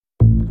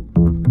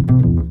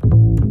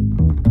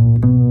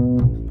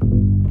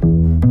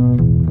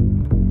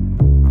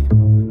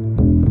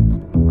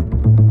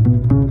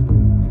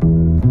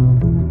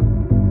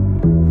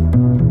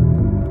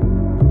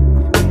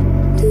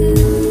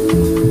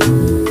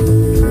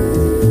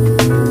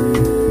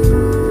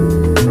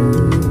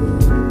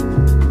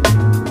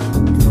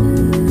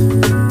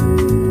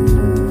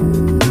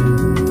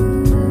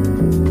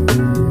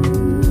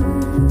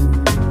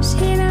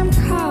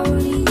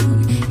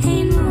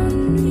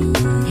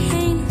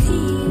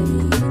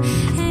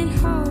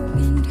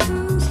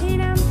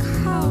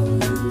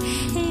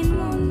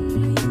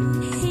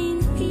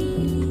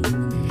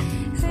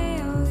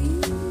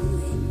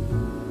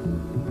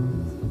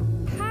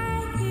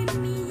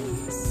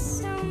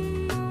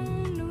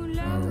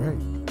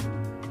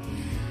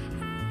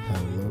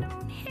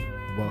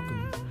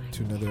welcome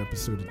to another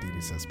episode of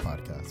DD Says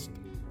Podcast.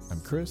 I'm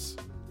Chris.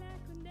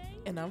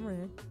 And I'm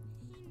Ren.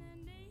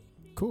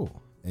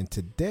 Cool. And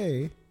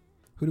today,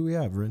 who do we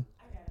have, Ren?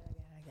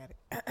 I got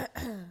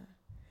it.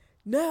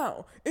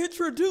 Now,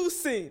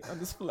 introducing on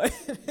display.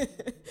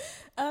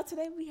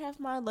 Today we have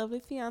my lovely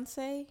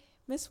fiance,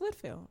 Miss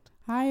Whitfield.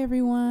 Hi,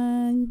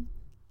 everyone.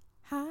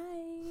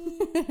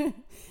 Hi.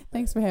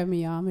 Thanks for having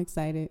me, y'all. I'm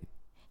excited.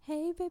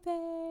 Hey,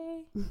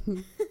 baby.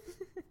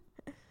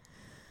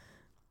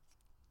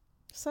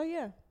 So,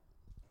 yeah.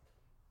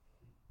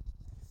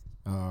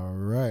 All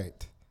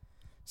right.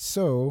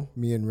 So,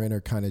 me and Ren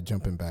are kind of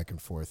jumping back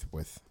and forth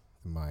with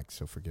the mic,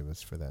 so forgive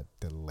us for that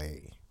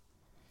delay.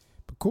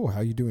 But cool. How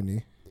you doing,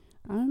 Nee?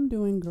 I'm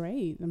doing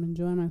great. I'm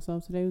enjoying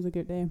myself. Today was a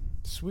good day.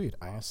 Sweet.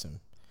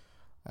 Awesome.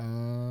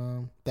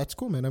 That's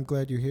cool, man. I'm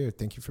glad you're here.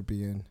 Thank you for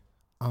being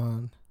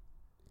on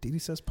DD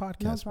Says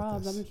Podcast. No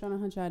problems. I've been trying to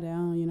hunt y'all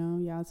down. You know,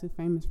 y'all too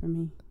famous for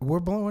me. We're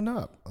blowing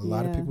up. A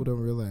lot of Yeah. people don't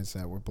realize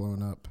that. We're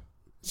blowing up.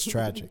 It's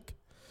tragic.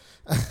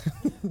 I'm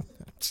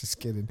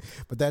just kidding.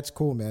 But that's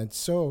cool, man.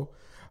 So,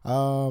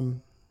 a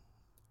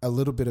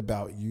little bit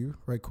about you,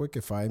 right quick,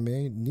 if I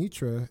may.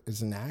 Nitra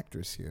is an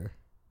actress here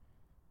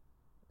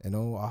in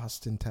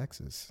Austin,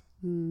 Texas.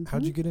 Mm-hmm.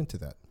 How'd you get into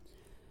that?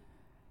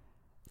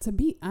 To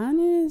be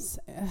honest,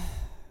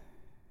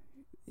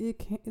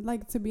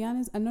 to be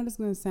honest, I know this is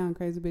going to sound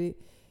crazy, but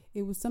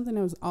it was something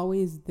that was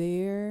always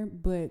there,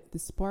 but the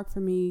spark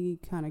for me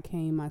kind of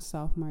came my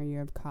sophomore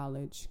year of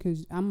college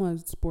because I'm a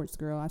sports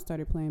girl. I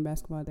started playing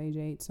basketball at age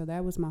 8, so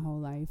that was my whole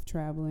life,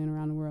 traveling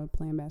around the world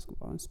playing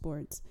basketball and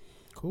sports.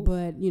 Cool.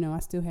 But, you know, I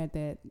still had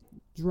that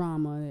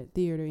drama, that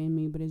theater in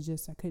me, but it's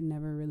just I could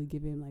never really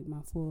give it like my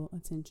full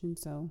attention.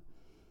 So,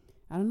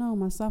 I don't know,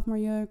 my sophomore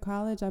year of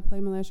college, I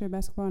played my last year of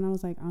basketball, and I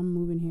was like, I'm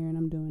moving here and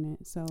I'm doing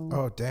it. So,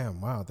 Oh,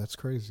 damn. Wow, that's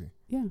crazy.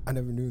 yeah. I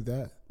never knew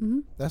that. Mm-hmm.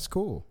 That's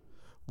cool.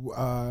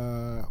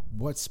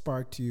 What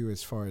sparked you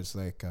as far as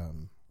like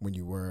when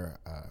you were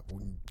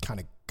when you kind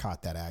of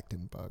caught that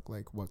acting bug?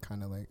 Like what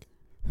kind of like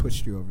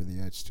pushed you over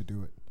the edge to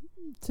do it?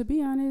 To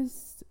be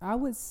honest, I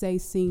would say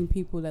seeing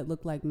people that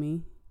look like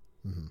me,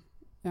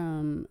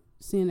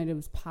 seeing that it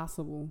was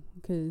possible,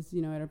 because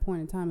you know at a point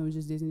in time it was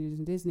just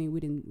Disney. We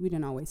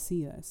didn't always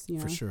see us, you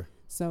know. For sure.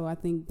 So I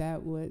think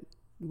that what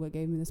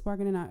gave me the spark,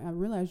 and then I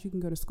realized you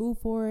can go to school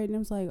for it, and I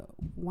was like,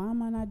 why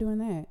am I not doing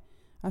that?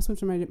 I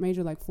switched my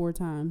major like 4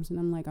 times, and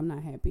I'm like, I'm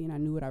not happy, and I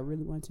knew what I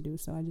really wanted to do,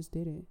 so I just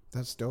did it.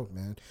 That's dope,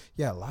 man.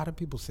 Yeah, a lot of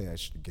people say I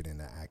should get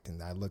into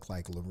acting. I look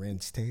like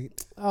Lorenz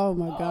Tate. Oh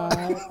my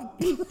God.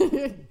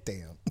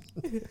 Damn.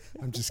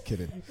 I'm just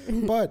kidding.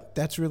 But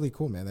that's really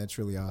cool, man. That's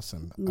really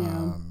awesome.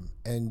 Yeah.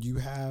 And you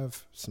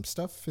have some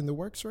stuff in the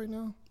works right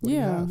now? What do you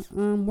Yeah, have?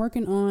 I'm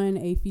working on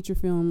a feature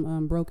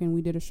film, Broken.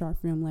 We did a short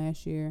film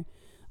last year.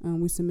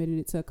 We submitted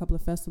it to a couple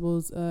of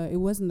festivals. It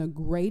wasn't the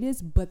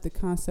greatest, but the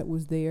concept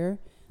was there.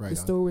 Right the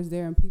on. story was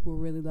there, and people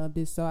really loved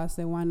it. So I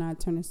said, why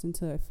not turn this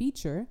into a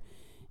feature?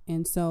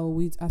 And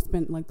so I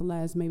spent like the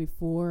last maybe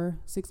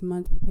 4-6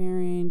 months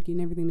preparing,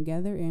 getting everything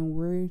together, and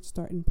we're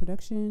starting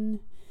production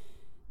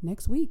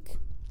next week.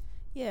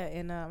 Yeah,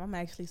 and I'm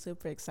actually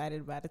super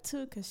excited about it,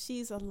 too, because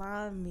she's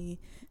allowing me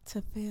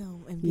to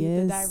film and be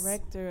the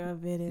director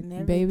of it and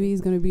everything.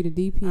 Baby's going to be the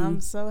DP. I'm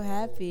so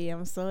happy.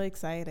 I'm so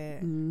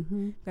excited.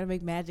 Mm-hmm. Gotta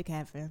make magic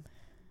happen.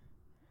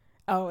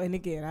 Oh, and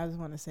again, I just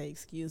want to say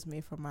excuse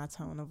me for my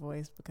tone of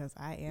voice because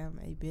I am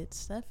a bit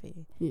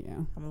stuffy. Yeah.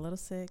 I'm a little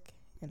sick,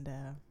 and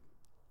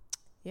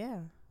yeah,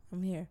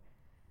 I'm here.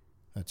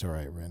 That's all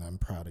right, Ren. I'm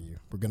proud of you.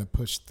 We're going to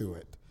push through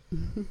it.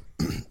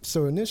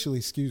 So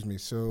initially,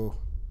 to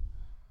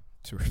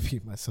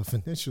repeat myself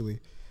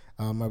initially,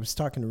 I was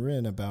talking to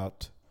Ren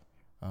about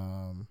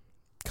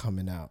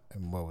coming out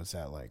and what was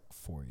that like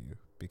for you,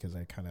 because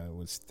I kind of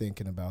was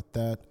thinking about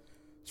that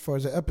as far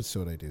as the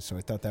episode I did. So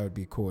I thought that would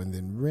be cool. And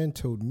then Ren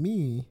told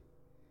me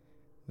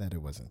that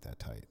it wasn't that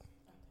tight.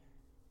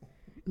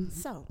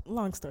 So,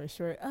 long story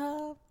short,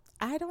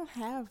 I don't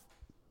have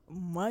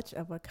much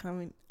of a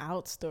coming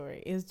out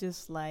story. It's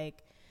just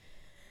like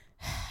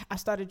I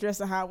started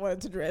dressing how I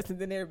wanted to dress, and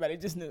then everybody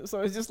just knew.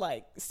 So it's just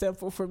like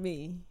simple for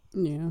me.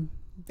 Yeah.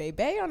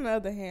 Bebe, on the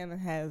other hand,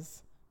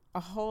 has a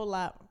whole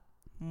lot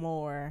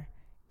more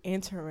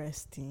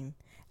interesting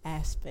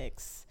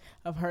aspects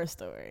of her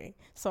story.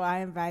 So I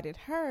invited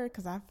her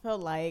because I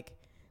felt like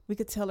we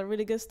could tell a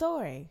really good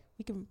story.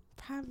 We can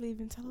probably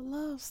even tell a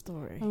love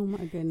story. Oh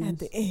my goodness. At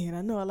the end.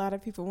 I know a lot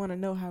of people want to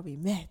know how we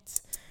met.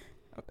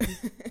 I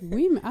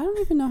don't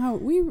even know how I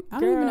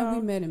don't even know if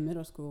we met in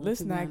middle school.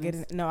 Let's not get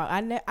it. No,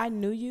 I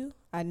knew you.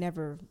 I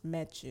never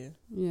met you.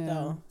 Yeah.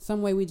 No.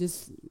 Some way we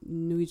just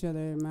knew each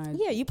other.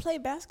 Yeah, you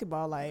played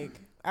basketball. Like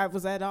I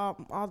was at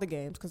all the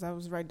games because I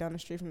was right down the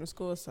street from the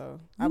school. So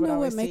I would know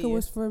always what see Maker you.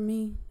 was for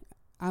me?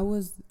 I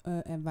was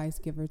an advice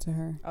giver to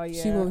her. Oh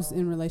yeah. She was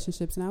in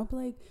relationships, and I would be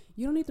like,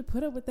 "You don't need to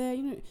put up with that,"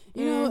 you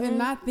know, and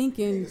not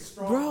thinking,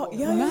 Bro,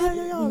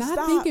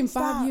 not thinking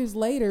 5 years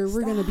later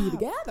we're gonna be Stop.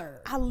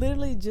 together. I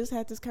literally just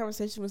had this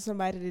conversation with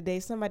somebody today.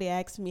 Somebody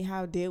asked me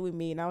how did we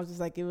meet, and I was just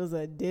like, it was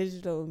a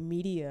digital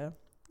media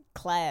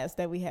class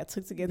that we had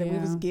took together. Yeah. We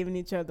was giving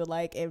each other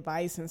like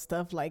advice and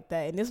stuff like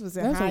that. And this was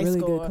in That was a high really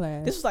school. good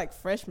class. This was like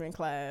freshman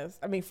class.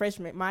 I mean,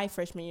 my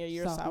freshman year,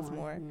 you're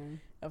sophomore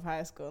Yeah. of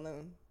high school,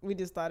 and we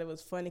just thought it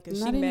was funny because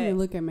And I she didn't met even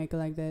look at Maka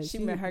like that. she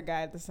met her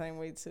guy the same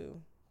way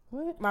too.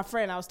 What? My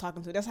friend I was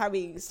talking to. That's how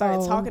we started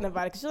Oh. talking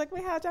about it. Cause she's like,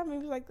 wait, how'd y'all meet?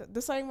 We was like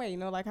the same way,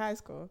 like high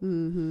school.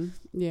 Mm-hmm.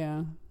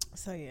 Yeah.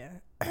 So yeah.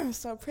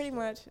 So pretty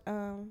much,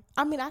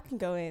 I mean, I can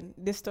go in.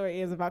 This story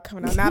is about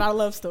coming out, not our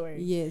love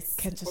story. Yes.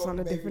 Catch us Well, on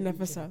a maybe different we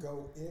can episode.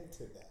 Go into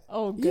that.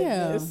 Oh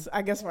Yeah. goodness!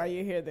 I guess why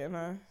you're here then,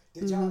 huh?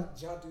 Did y'all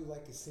do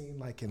like a scene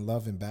like in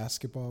Love and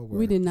Basketball? Where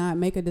We did not.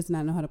 Maka does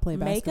not know how to play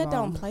basketball. Maka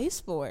don't play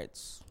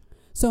sports.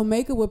 So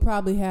Maka would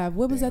probably have,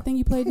 what was that thing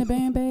you played in the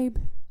band, babe?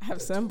 I have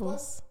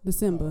symbols. The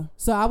Simba.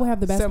 So I would have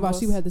the basketball. She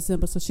Symbols. would have the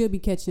Simba. So she'll be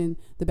catching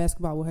the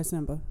basketball with her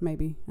Simba.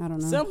 Maybe. I don't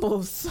know.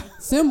 Symbols.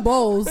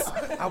 Symbols.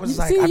 I was See,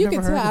 like, I've you never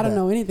can heard tell of I don't that.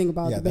 know anything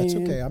about Yeah, the band.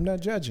 that's okay. I'm not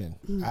judging.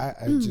 I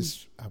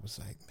was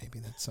like, maybe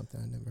that's something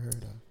I never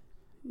heard of.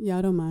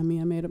 Y'all don't mind me.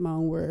 I made up my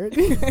own word.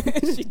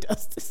 She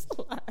does this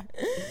a lot.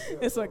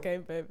 It's okay,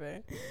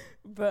 baby.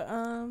 But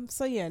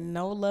so yeah,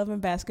 no love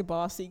and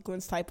basketball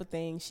sequence type of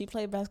thing. She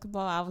played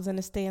basketball. I was in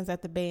the stands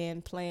at the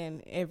band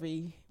playing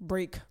every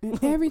break.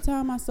 And every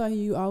time I saw you,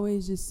 you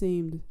always just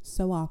seemed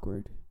so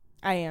awkward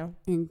I am.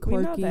 and We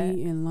know quirky that.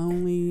 and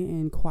lonely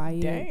and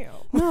quiet. Damn.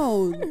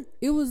 No,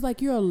 it was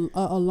like you're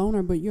a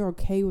loner, but you're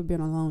okay with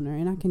being a loner,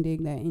 and I can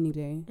dig that any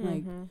day.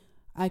 Like Mhm.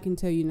 I can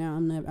tell you now,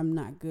 I'm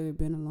not good at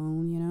being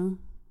alone. You know.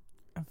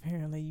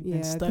 Apparently, you've Yeah,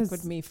 been stuck 'cause-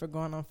 with me for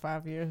going on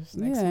 5 years.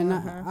 Next Yeah, and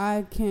month, huh?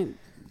 I can't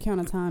count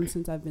a time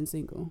since I've been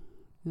single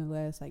in the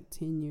last like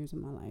 10 years of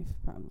my life,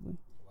 probably.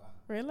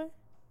 Really?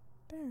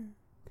 Damn.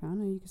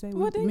 Kind of, you could say.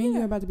 Well, then, Me and you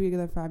yeah. are about to be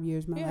together 5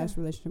 years. My Yeah. last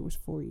relationship was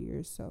 4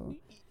 years, so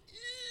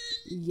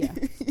yeah.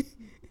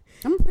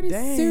 I'm a pretty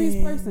serious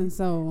Dang. person,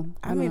 so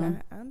I I don't mean, know.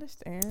 I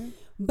understand.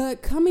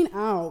 But coming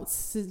out,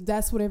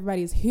 that's what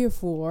everybody is here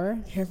for.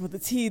 Here for the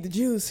tea, the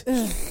juice.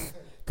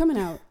 Coming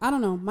out, I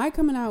don't know. My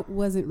coming out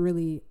wasn't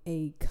really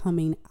a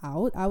coming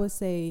out. I would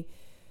say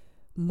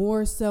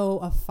more so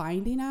a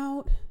finding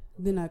out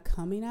than a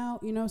coming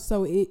out. You know,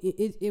 so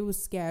it was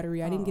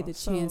scattery. I didn't get the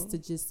chance to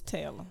just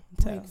Tell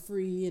break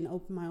free and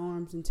open my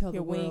arms and tell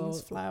your the world.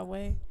 wings fly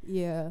away.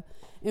 Yeah,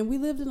 and we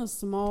lived in a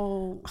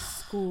small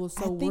school,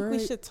 so I think we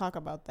should talk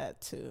about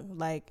that too.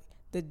 Like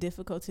the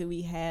difficulty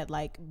we had,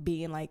 like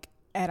being like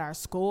at our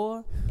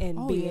school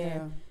and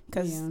being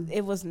because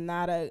it was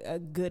not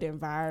a good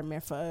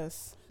environment for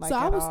us. Like, so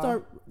I at would all.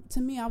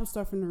 I would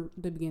start from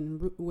the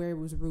beginning where it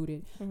was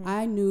rooted. Mhm.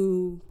 I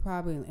knew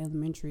probably in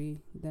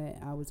elementary that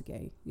I was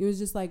gay. It was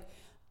just like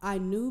I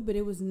knew, but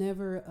it was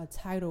never a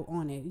title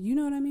on it. You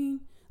know what I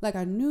mean? Like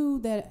I knew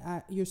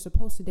that you're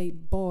supposed to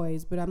date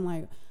boys, but I'm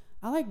like,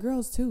 I like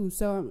girls too.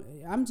 So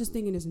I'm just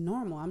thinking it's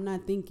normal. I'm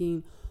not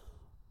thinking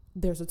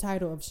there's a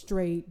title of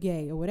straight,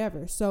 gay, or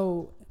whatever.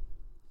 So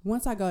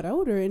once I got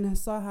older and I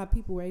saw how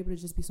people were able to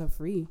just be so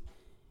free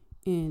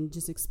and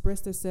just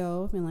express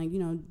themselves and like, you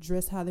know,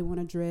 dress how they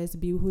want to dress,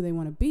 be who they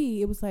want to be,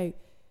 it was like,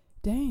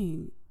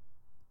 dang,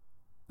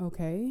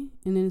 okay.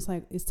 And then it's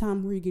like, it's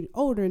time where you get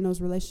older and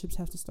those relationships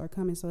have to start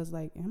coming. So it's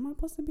like, am I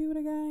supposed to be with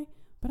a guy?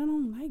 But I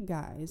don't like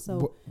guys.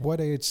 So what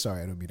age?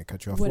 Sorry, I don't mean to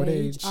cut you off. what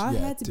age? I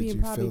had to did be in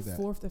you probably feel that?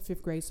 4th or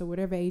 5th grade. So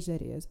whatever age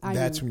that is.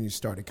 That's when you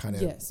started kind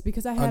of yes,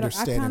 because I kind of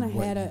understanding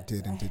what had you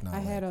did and did not I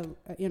had like.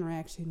 a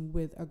interaction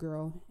with a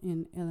girl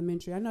in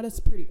elementary. I know that's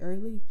pretty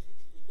early,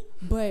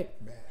 but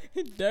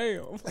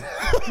Damn.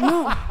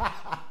 no,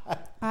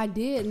 I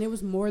did, and it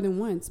was more than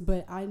once.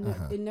 But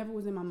it never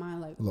was in my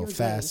mind like a little you're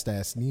fast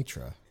ass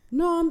Nitra.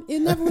 No,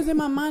 it never was in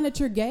my mind that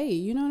you're gay.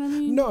 You know what I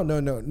mean?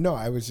 No.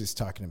 I was just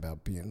talking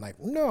about being like,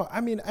 no,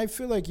 I mean, I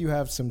feel like you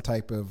have some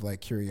type of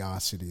like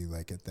curiosity,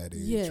 like at that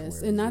age.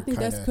 Yes, where and I you're think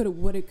that's kinda-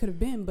 what it could have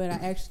been. But I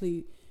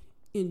actually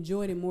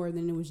enjoyed it more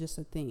than it was just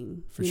a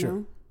thing. For you sure.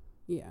 know?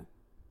 Yeah.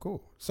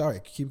 Cool.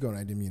 Sorry, keep going.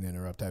 I didn't mean to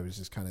interrupt. I was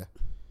just kind of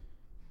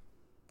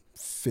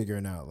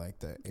figuring out like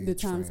the age The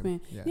time frame.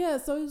 span. Yeah,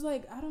 so it was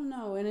like, I don't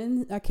know. And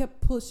then I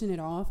kept pushing it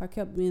off. I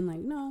kept being like,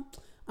 no,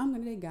 I'm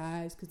going to date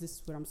guys because this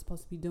is what I'm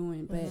supposed to be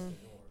doing. But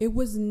it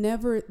was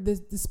never, the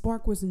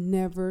spark was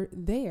never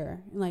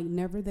there. Like,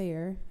 never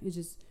there.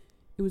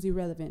 It was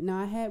irrelevant. Now,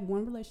 I had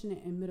one relation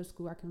in middle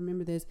school. I can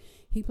remember this.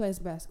 He plays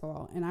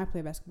basketball and I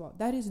play basketball.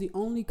 That is the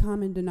only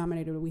common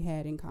denominator that we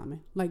had in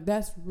common. Like,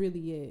 that's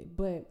really it.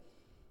 But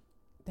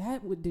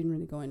that didn't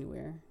really go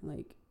anywhere.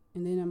 Like,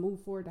 and then I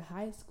moved forward to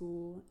high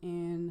school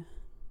and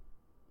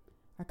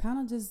I kind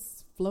of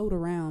just float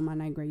around my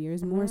 9th grade year.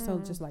 It's more so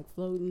just like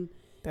floating.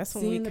 That's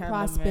when Seeing we the kinda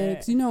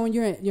prospects. met. You know, when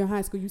you're at your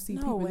high school, you see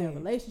No people in their way.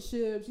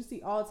 relationships. You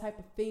see all type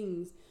of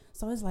things.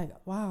 So it's like,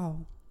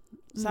 wow.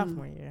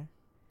 Sophomore year.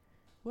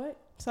 What?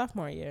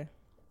 Sophomore year.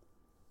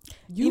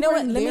 You know were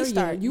what? in Let me their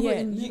start. year. You were Yeah,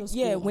 in middle school.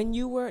 Yeah, when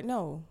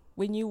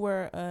you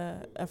were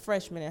a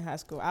freshman in high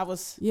school, I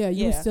was. Yeah,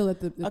 you were still at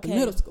the Okay.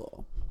 middle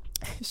school.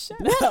 Shut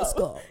Middle up.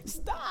 school.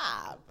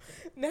 Stop.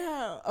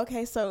 No.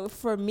 Okay, so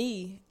for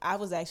me, I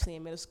was actually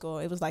in middle school.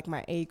 It was like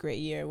my 8th grade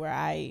year where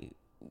I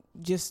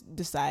just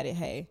decided,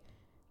 hey,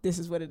 this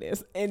is what it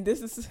is. And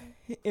this is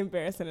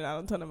embarrassing and I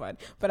don't tell nobody.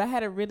 But I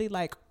had a really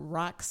like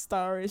rock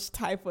starish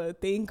type of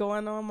thing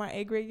going on my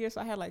 8th grade year.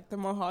 So I had like the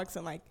mohawks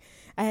and like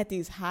I had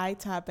these high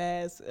top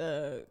ass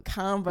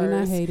Converse. And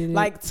I hated it.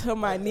 Like to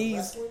my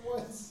knees.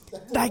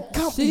 Like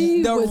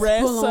She the was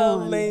full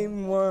on.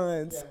 wrestling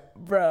ones. Yeah.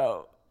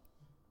 Bro.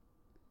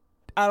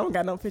 I don't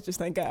got no pictures,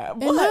 thank God.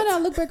 And now that I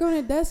look back on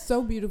it, that's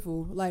so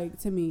beautiful. Like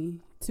to me,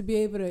 to be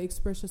able to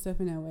express yourself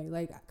in that way.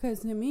 Like, cause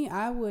to me,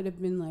 I would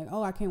have been like,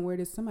 oh, I can't wear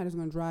this. Somebody's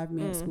gonna drive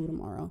me at school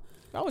tomorrow.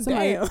 Oh,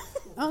 Somebody, damn.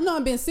 Oh no,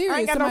 I'm being serious. I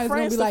ain't got no Somebody's gonna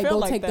friends be to like, feel go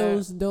like take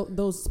that.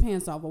 those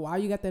pants off. Or why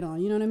you got that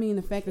on? You know what I mean?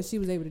 The fact that she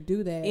was able to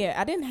do that. Yeah,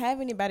 I didn't have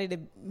anybody to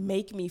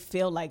make me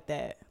feel like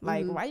that.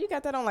 Like, why you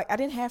got that on? Like, I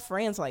didn't have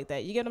friends like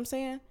that. You get what I'm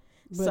saying?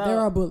 But there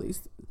are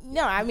bullies.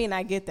 No, I mean,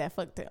 I get that.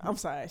 Fuck that. I'm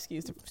sorry.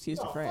 Excuse the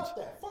French. Fuck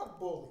that. Fuck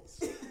bullies.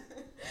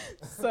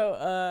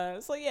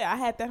 So yeah, I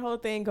had that whole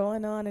thing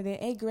going on, and then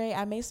 8th grade,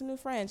 I made some new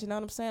friends. You know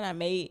what I'm saying? I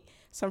made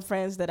some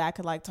friends that I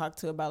could like talk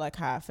to about like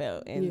how I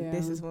felt, and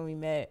this is when we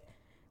met.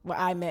 Well,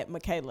 I met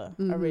Michaela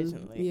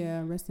originally.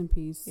 Yeah, rest in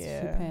peace.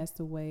 Yeah. She passed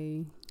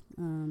away.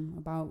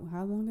 About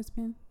how long it's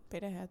been?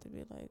 But it had to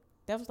be like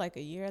that was like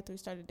a year after we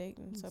started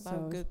dating, so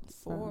about a good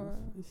 4.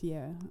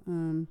 Yeah.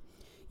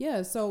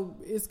 Yeah, so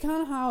it's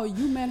kind of how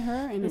you met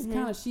her, and it's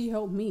kind of she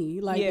helped me.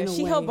 Like, yeah, in a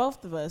she way. helped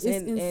both of us. It's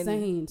and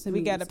insane to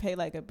me. We got to pay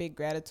like a big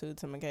gratitude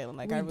to Michaela.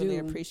 Like, We I really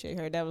do. appreciate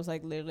her. That was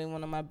like literally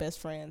one of my best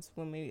friends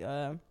when we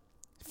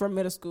from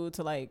middle school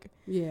to like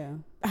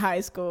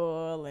high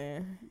school,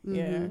 and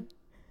yeah.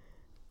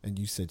 And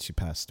you said she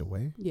passed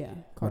away? Yeah.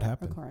 What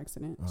happened? A car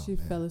accident. Oh, She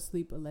man. fell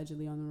asleep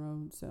allegedly on the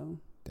road. So,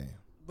 Damn.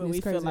 But it's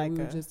we crazy feel like we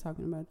were just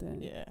talking about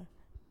that. yeah.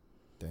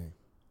 Dang.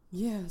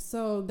 Yeah.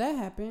 So that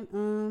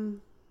happened.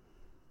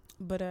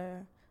 But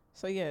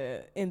so yeah,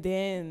 and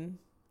then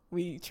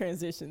we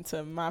transitioned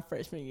to my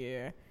freshman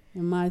year,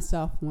 In my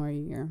sophomore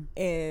year.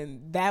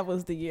 and that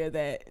was the year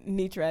that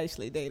Nitra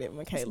actually dated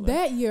Michaela.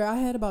 That year, I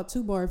had about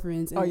 2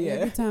 boyfriends. And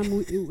every time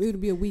it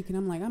would be a week, and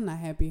I'm like, I'm not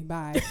happy.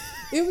 Bye.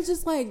 It was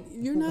just like,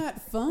 you're not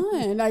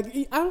fun. Like,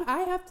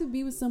 I have to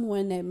be with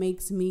someone that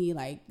makes me,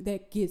 like,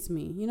 that gets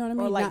me. You know what I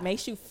mean? or like Not-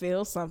 makes you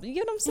feel something. You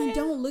get what I'm saying? and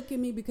don't look at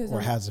me because Or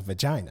I'm... has a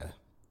vagina.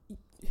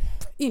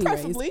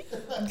 Anyways, Preferably.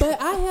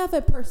 but I have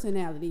a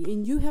personality,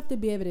 and you have to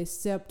be able to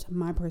accept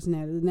my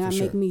personality, not For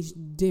make sure. me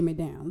dim it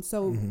down.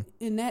 So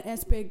in that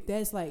aspect,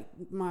 that's like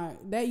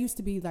that used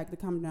to be like the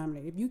common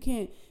denominator. If you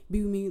can't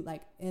be with me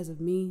like as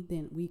of me,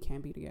 then we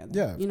can't be together.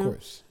 Yeah, you of know?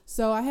 course.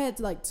 So I had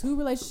like 2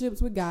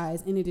 relationships with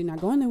guys, and it did not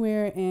go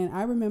anywhere. And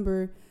I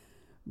remember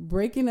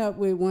breaking up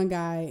with one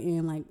guy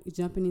and like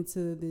jumping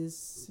into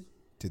this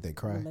Did they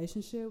cry?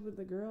 relationship with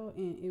the girl,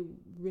 and it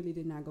really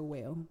did not go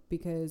well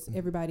because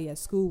everybody at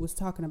school was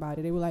talking about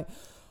it. They were like,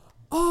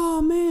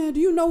 "Oh man, do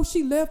you know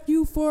she left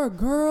you for a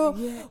girl?"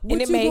 Yeah. What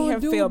And it you made gonna him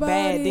do feel about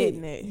bad, it?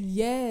 didn't it?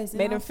 Yes, and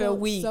Made I him feel felt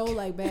weak. so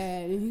like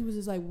bad, and he was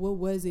just like, "What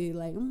was it?"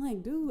 Like, I'm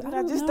like, dude, But I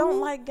I just know. don't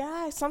like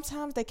guys.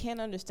 Sometimes they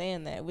can't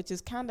understand that, which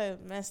is kind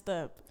of messed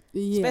up,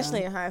 Yeah.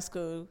 especially in high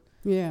school.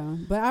 Yeah,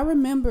 but I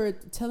remember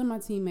telling my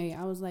teammate,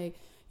 I was like,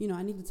 you know,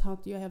 I need to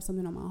talk to you. I have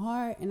something on my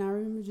heart. And I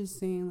remember just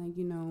saying, like,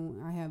 you know,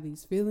 I have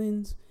these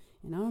feelings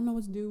and I don't know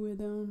what to do with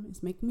them.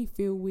 It's making me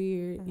feel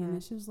weird.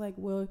 And she was like,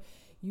 well,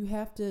 you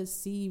have to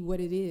see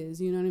what it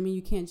is. You know what I mean?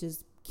 You can't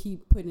just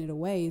keep putting it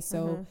away.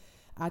 So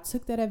I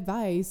took that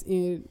advice,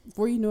 and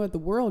before you know it, the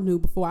world knew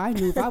before I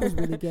knew if I was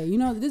really gay. You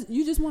know,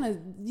 you just want to,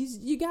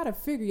 you got to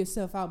figure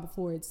yourself out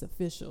before it's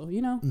official,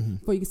 you know,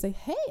 before you can say,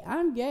 hey,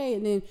 I'm gay.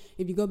 And then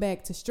if you go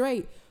back to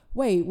straight,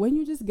 wait, weren't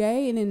you just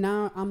gay? And then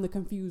now I'm the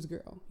confused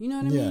girl. You know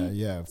what I mean?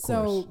 Yeah, of course.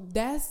 So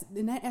that's,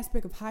 in that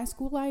aspect of high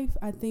school life,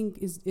 I think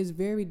is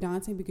very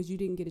daunting because you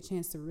didn't get a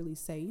chance to really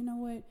say, you know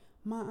what,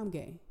 Ma, I'm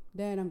gay.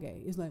 Dad, I'm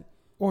gay. It's like,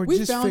 or we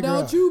just found figure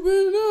out you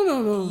been,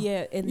 no.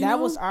 Yeah, and You that know?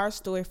 was our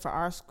story for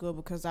our school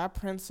because our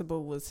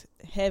principal was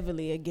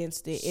heavily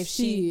against it. If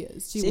she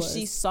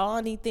saw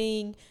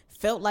anything,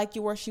 felt like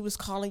you were, she was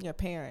calling your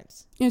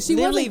parents. And she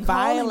literally wasn't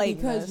calling violating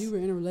because us. you were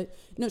in a relationship.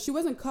 No, she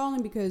wasn't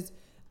calling because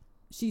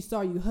she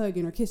saw you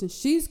hugging or kissing.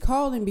 She's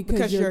calling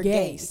because you're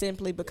gay.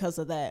 Simply because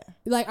of that.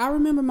 Like, I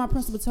remember my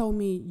principal told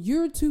me,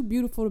 you're too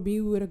beautiful to be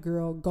with a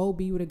girl. Go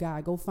be with a guy.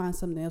 Go find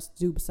something else to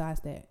do besides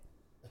that.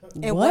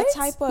 And what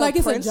type of like,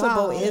 it's a principal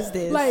job. is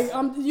this? Like,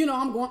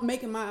 I'm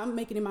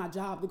making it my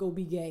job to go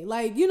be gay.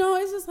 Like, you know,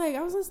 it's just like,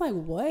 I was just like,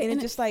 what? And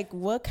it's just like,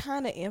 what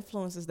kind of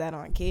influence is that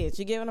on kids?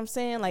 You get what I'm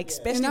saying? Like,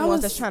 especially And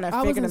ones that's trying to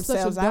figure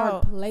themselves I was in such a dark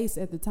out. place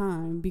at the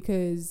time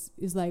because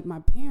it's like my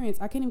parents,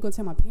 I can't even go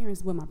tell my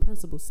parents what my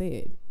principal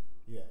said.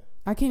 Yeah.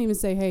 I can't even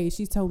say, hey,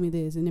 she told me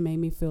this and it made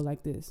me feel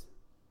like this.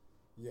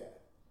 Yeah.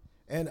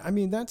 And I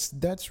mean,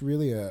 that's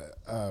really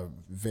a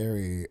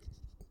very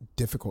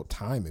difficult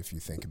time if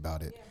you think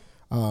about it.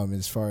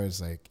 As far as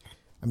like,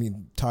 I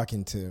mean,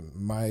 talking to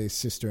my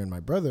sister and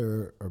my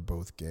brother are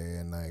both gay,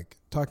 and like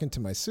talking to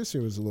my sister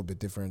was a little bit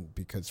different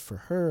because for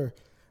her,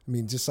 I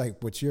mean, just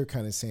like what you're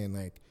kind of saying,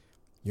 like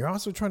you're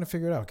also trying to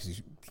figure it out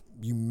because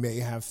you may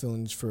have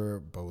feelings for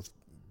both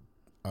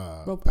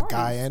a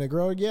guy and a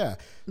girl. Yeah.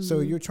 So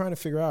you're trying to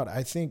figure out,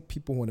 I think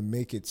people want to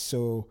make it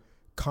so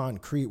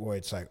concrete where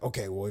it's like,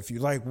 okay, well, if you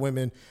like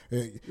women,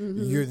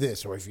 you're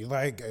this, or if you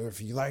like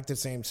the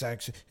same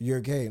sex,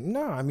 you're gay.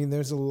 No, I mean,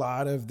 there's a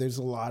lot of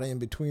in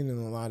between and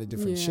a lot of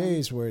different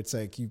shades where it's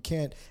like you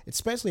can't,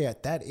 especially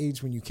at that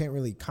age when you can't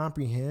really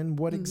comprehend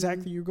what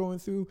exactly you're going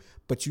through,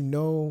 but you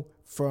know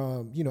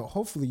from, you know,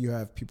 hopefully you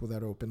have people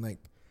that are open. Like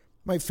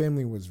my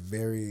family was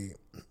very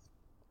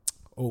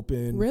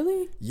open.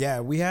 Really?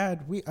 Yeah,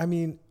 I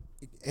mean,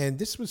 and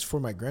this was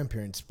for my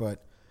grandparents,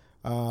 but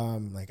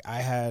like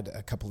I had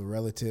a couple of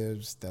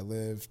relatives that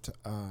lived,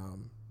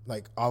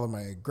 like all of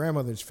my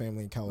grandmother's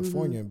family in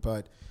California,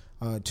 but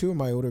two of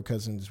my older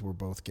cousins were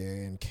both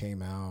gay and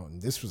came out,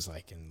 and this was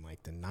like in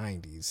like the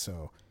 90s.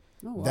 So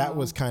that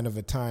was kind of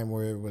a time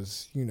where it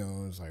was, you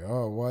know, it was like,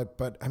 oh, what?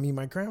 But I mean,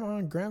 my grandma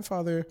and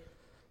grandfather,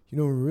 you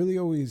know, were really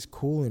always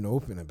cool and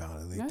open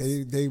about it. Like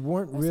they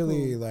weren't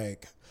really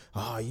like,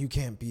 oh, you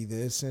can't be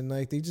this. And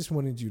like, they just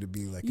wanted you to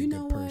be like a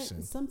good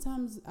person.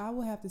 Sometimes I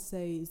will have to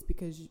say it's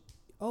because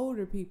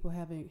older people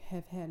have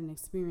had an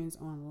experience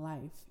on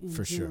life in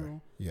for general.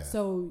 Sure. Yeah.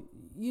 So,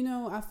 you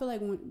know, I feel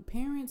like when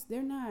parents,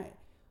 they're not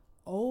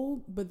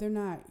old, but they're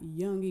not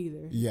young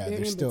either. Yeah,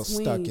 they're still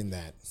stuck in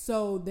that.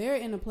 So they're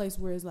in a place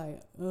where it's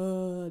like,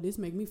 this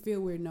make me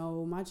feel weird.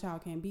 No, my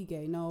child can't be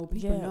gay. No,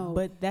 people know.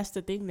 But that's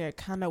the thing. They're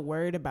kind of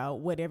worried about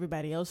what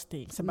everybody else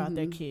thinks about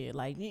their kid.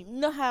 Like, you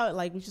know how,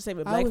 like we should say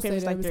with black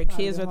families, like their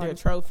kids are their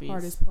trophies.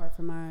 Hardest part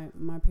for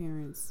my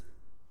parents.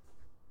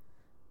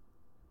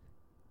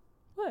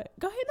 What?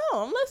 Go ahead. No,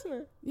 I'm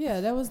listening.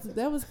 Yeah, that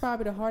was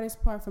probably the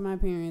hardest part for my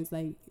parents.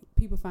 Like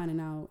people finding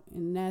out,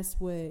 and that's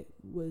what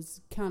was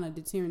kind of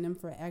deterring them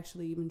for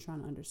actually even trying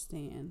to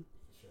understand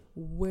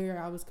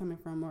where I was coming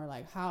from or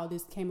like how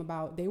this came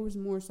about. They was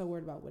more so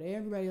worried about what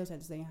everybody else had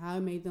to say, how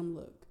it made them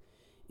look.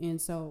 And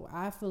so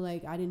I feel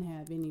like I didn't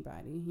have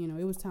anybody. You know,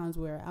 it was times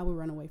where I would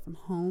run away from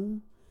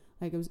home.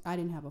 Like I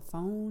didn't have a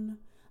phone.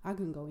 I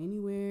couldn't go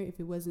anywhere. If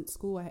it wasn't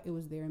school, it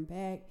was there and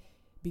back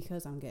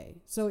because I'm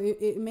gay. So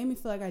it made me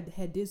feel like I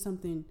had did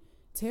something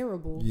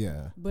terrible.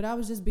 Yeah. But I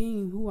was just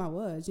being who I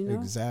was, you know?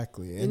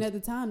 Exactly. And at the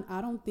time,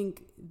 I don't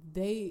think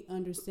they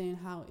understand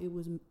how it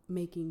was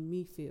making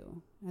me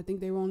feel. I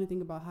think they were only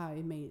thinking about how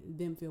it made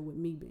them feel with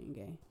me being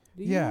gay.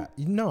 Yeah.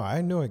 No,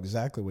 I know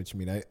exactly what you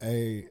mean.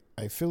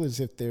 I feel as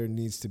if there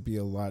needs to be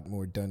a lot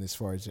more done as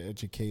far as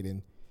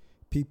educating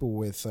people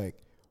with like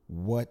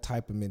what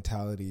type of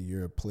mentality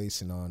you're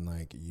placing on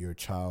like your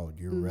child,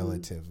 your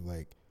relative.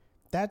 Like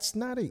that's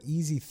not an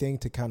easy thing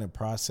to kind of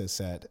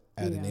process at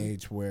an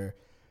age where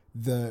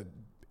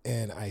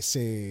and I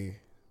say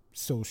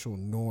social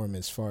norm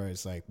as far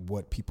as like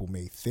what people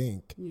may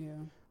think. Yeah.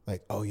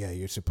 Like, oh yeah,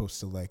 you're supposed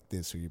to like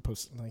this or you're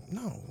supposed to like,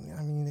 no,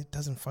 I mean, it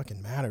doesn't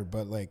fucking matter.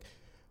 But like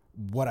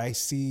what I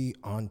see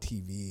on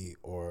TV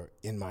or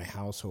in my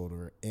household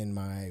or in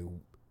my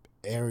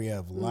area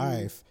of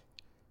life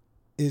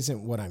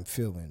isn't what I'm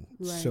feeling.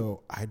 Right.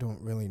 So I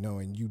don't really know.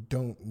 And you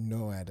don't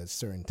know at a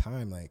certain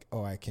time, like,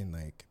 oh, I can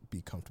like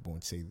be comfortable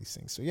and say these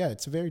things. So yeah,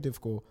 it's a very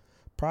difficult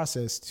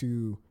process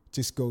to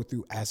just go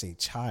through as a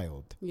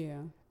child. Yeah.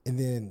 And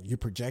then you're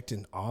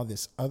projecting all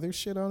this other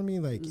shit on me.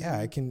 Like, yeah,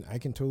 I can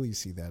totally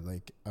see that.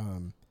 Like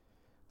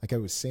I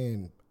was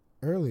saying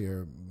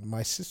earlier,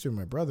 my sister and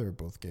my brother are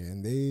both gay,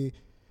 and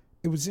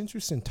it was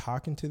interesting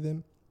talking to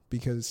them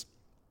because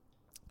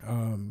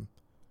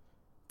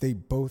they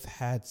both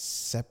had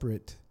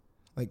separate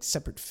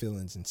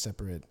feelings and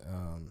separate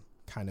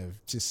kind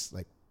of just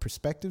like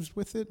perspectives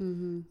with it.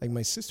 Like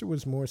my sister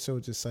was more so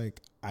just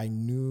like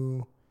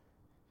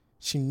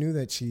she knew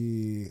that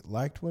she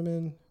liked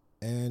women,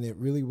 and it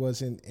really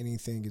wasn't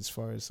anything as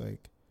far as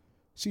like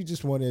she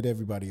just wanted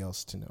everybody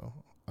else to know.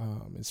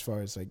 As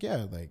far as like,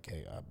 yeah, like,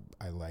 hey,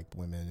 I like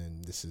women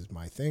and this is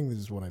my thing. This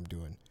is what I'm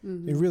doing.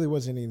 It really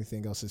wasn't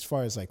anything else as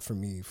far as like for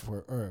me,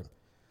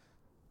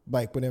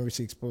 like whenever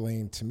she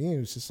explained to me, it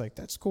was just like,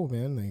 that's cool,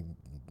 man. Like,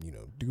 you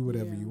know, do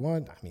whatever you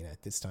want. I mean,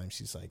 at this time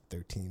she's like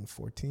 13,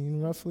 14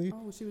 roughly.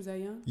 Oh, she was that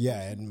young?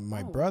 Yeah. And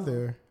my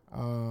brother,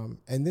 and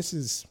this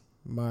is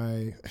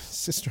my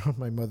sister on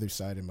my mother's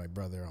side and my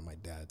brother on my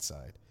dad's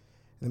side.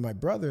 And then my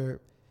brother,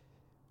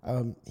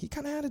 he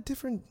kind of had a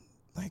different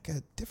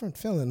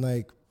feeling.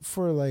 Like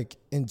for like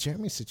in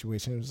Jeremy's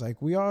situation, it was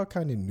like we all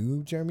kind of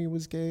knew Jeremy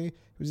was gay.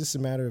 It was just a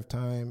matter of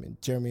time.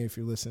 And Jeremy, if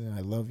you're listening,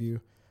 I love you.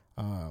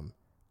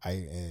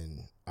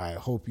 I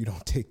hope you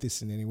don't take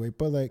this in any way,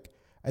 but like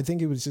I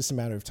think it was just a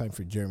matter of time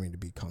for Jeremy to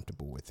be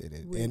comfortable with it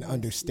and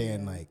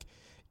understand like,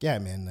 yeah,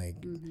 man,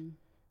 like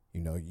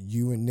you know,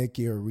 you and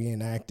Nikki are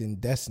reenacting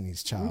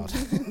Destiny's Child.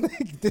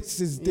 Like, this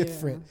is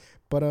different.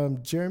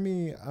 But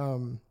Jeremy,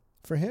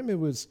 for him, it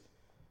was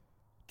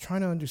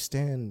trying to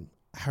understand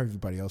how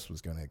everybody else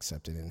was going to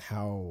accept it and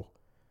how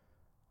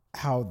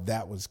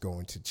that was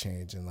going to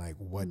change and like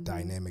what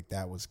dynamic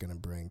that was going to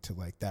bring to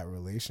like that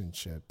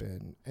relationship.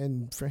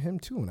 And for him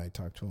too, when I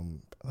talked to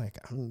him, like,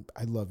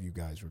 I love you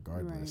guys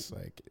regardless.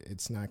 Right. Like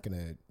it's not going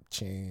to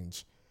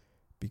change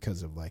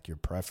because of like your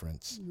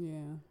preference.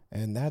 Yeah.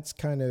 And that's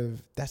the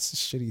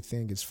shitty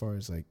thing as far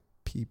as like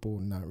people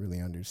not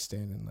really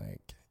understanding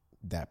like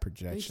that They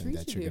projection treat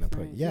that you you're going to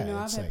put. different. Yeah. You know,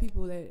 I've it's had like,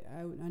 people that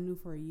I knew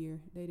for a year.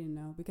 They didn't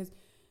know because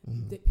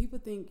mhm. people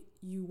think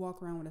you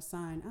walk around with a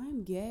sign,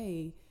 I'm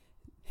gay.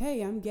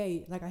 Hey, I'm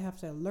gay. Like I have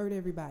to alert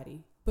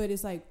everybody. But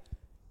it's like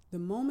the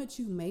moment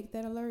you make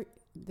that alert,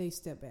 they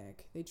step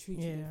back. They treat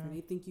you different.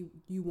 They think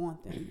you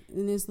want them.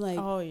 And it's like,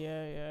 oh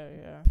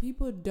yeah.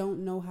 people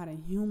don't know how to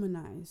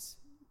humanize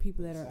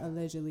people that are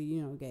allegedly,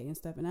 gay and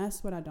stuff. And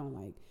that's what I don't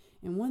like.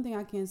 And one thing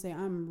I can say,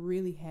 I'm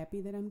really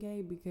happy that I'm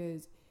gay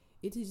because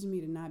it teaches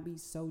me to not be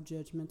so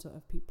judgmental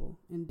of people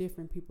and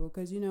different people.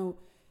 Because,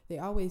 they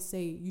always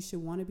say you should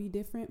want to be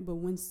different. But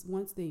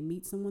once they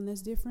meet someone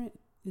that's different,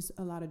 there's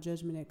a lot of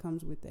judgment that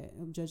comes with that,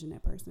 of judging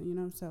that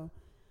person, So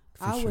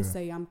I would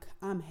say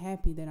I'm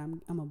happy that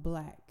I'm a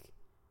black,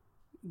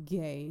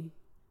 gay,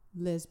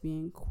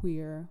 lesbian,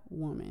 queer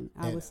woman.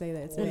 I would say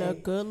that And today. a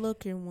good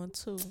looking one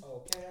too.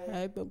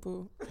 Hey,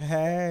 boo.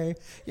 Hey,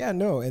 yeah,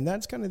 no, and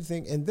that's kind of the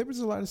thing. And there was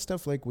a lot of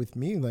stuff like with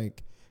me,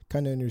 like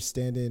kind of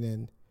understanding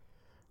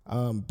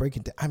and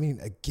breaking down. I mean,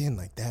 again,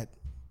 like that,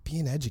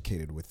 being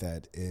educated with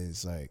that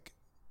is like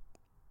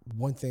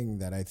one thing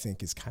that I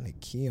think is kind of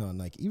key on,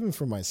 like even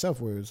for myself,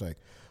 where it's like,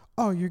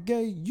 oh, you're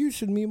gay, you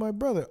should meet my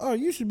brother. Oh,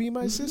 you should be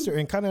my sister.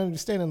 And kind of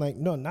understanding like,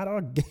 no, not all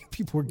gay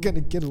people are going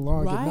to get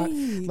along. Right.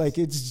 And not, like,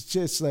 it's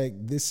just like,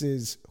 this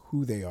is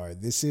who they are.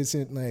 This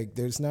isn't like,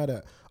 there's not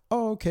a,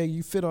 oh, okay,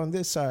 you fit on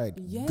this side.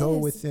 Yes. Go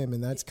with them.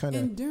 And that's kind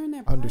of during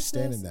that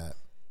understanding process,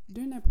 that.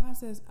 During that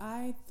process,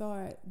 I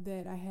thought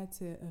that I had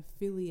to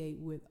affiliate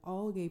with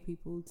all gay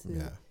people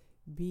to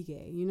be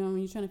gay. When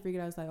you're trying to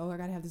figure it out, it's like, oh, I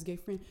gotta have this gay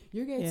friend.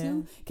 You're gay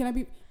too? Can I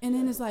be? And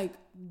then it's like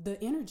the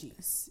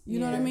energies. You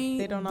know what I mean?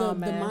 They don't the all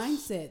match.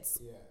 mindsets.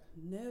 Yeah.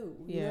 No.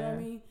 You know what I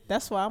mean?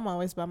 That's why I'm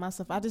always by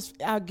myself. I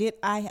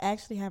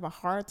actually have a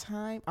harder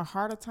time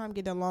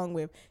getting along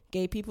with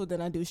gay people than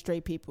I do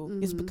straight people.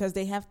 Mm-hmm. It's because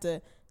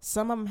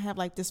some of them have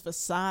like this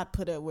facade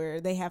put up where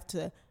they have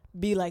to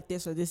be like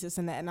this or this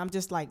and that, and I'm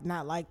just like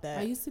not like that.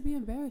 I used to be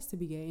embarrassed to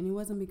be gay, and it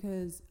wasn't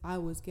because I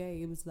was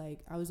gay. It was like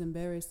I was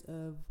embarrassed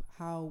of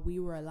how we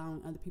were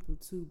allowing other people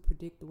to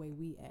predict the way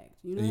we act.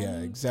 You know?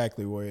 Yeah,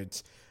 exactly. Where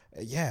it's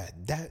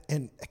that,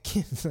 and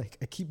again, like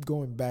I keep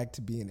going back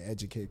to being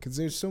educated because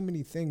there's so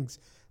many things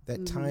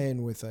that tie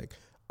in with like,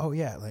 oh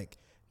yeah, like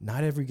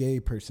not every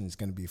gay person is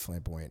going to be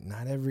flamboyant.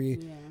 Not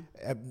every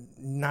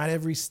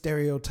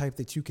stereotype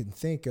that you can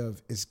think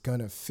of is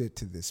gonna fit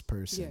to this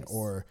person. Yes.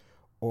 Or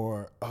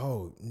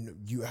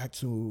you act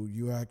so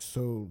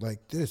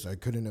like this. I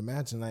couldn't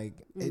imagine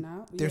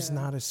there's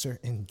not a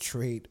certain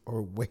trait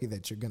or way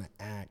that you're gonna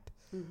act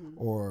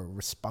or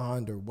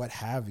respond or what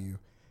have you.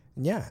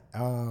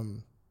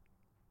 And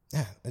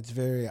it's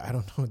very, I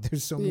don't know.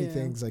 There's so many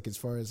things like as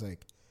far as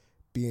like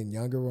being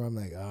younger where I'm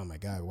like, oh my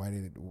God, why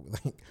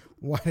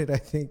did I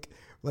think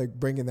like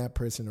bringing that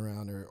person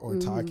around or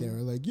talking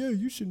or like, yeah,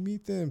 you should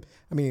meet them.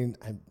 I mean,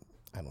 I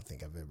don't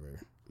think I've ever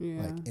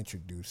like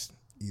introduced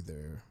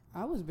either.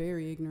 I was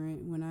very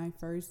ignorant when I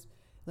first,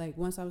 like,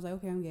 once I was like,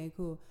 okay, I'm gay,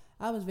 cool.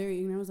 I was very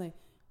ignorant. I was like,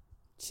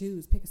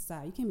 pick a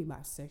side. You can't be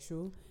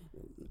bisexual.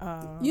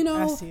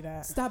 I see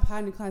that. Stop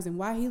hiding in the closet. And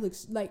why he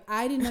looks like,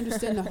 I didn't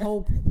understand the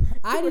whole,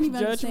 I didn't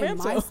even understand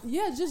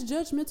just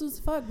judgmental as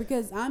fuck,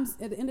 because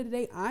at the end of the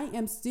day, I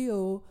am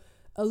still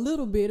a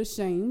little bit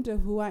ashamed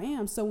of who I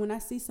am. So when I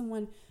see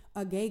someone,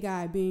 a gay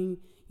guy being,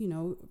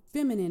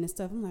 feminine and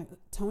stuff, I'm like,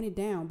 tone it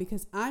down,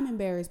 because I'm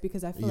embarrassed,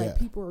 because I feel like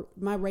people are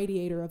my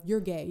radiator of you're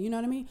gay. You know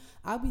what I mean?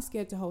 I'll be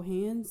scared to hold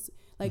hands.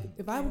 Like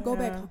if I would go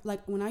back,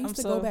 like when I used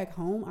to go back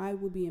home, I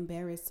would be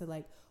embarrassed to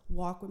like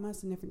walk with my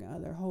significant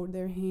other, hold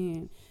their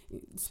hand,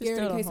 scared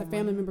in case a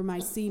family member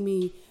might see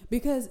me,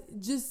 because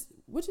just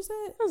what you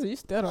said? You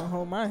still don't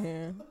hold my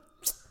hand.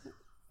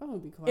 I'm gonna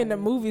be quiet. In the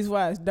movies,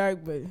 why it's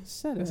dark, but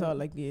that's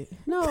all I get.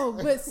 No,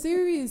 but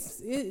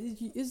serious,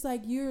 it's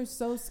like you're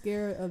so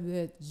scared of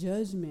that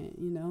judgment,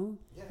 and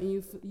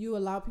you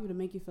allow people to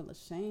make you feel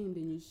ashamed,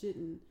 and you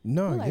shouldn't.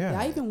 No, that.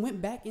 I even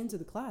went back into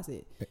the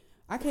closet.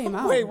 I came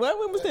out. Wait, what?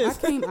 When was this?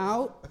 I came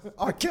out.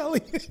 R.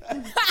 Kelly.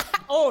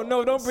 Oh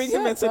no! Don't bring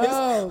him into this.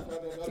 No!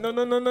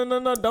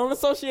 Don't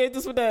associate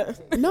this with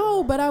that.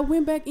 No, but I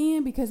went back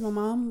in because my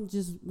mom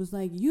just was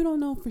like, "You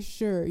don't know for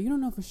sure. You don't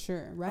know for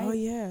sure, right?" Oh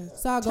yeah.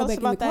 So I go back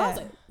in the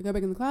closet. I go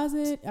back in the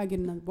closet. I get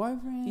another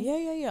boyfriend. Yeah.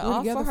 We're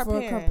All together for her for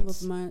parents. a couple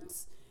of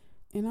months,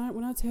 and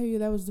when I tell you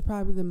that was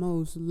probably the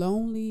most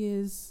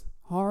loneliest,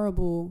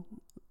 horrible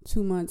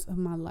 2 months of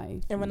my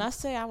life. And when I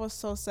say I was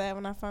so sad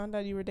when I found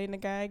out you were dating a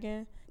guy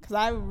again, because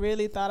I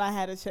really thought I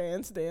had a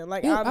chance then.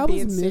 Like, I'm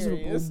being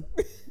serious.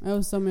 I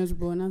was so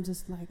miserable, and I'm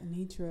just like,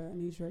 Anitra.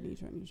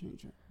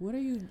 What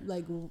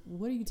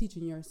are you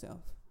teaching yourself?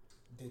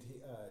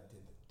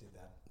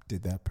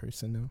 Did that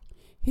person know?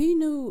 He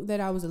knew that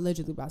I was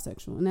allegedly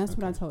bisexual, and that's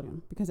what I told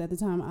him, because at the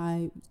time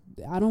I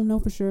don't know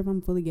for sure if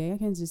I'm fully gay. I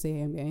can't just say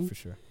I'm gay. For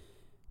sure.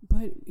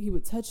 But he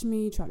would touch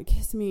me, try to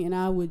kiss me, and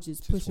I would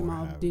just push him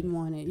off, didn't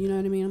want it. You know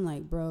what I mean? I'm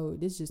like, bro,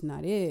 this is just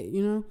not it,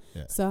 Yeah.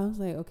 So I was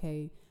like,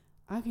 okay,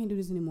 I can't do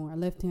this anymore. I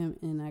left him,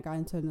 and I got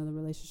into another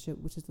relationship,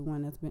 which is the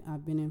one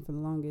I've been in for the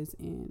longest,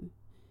 and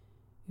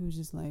it was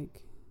just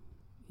like,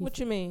 What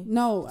you mean?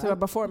 No, So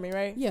before me,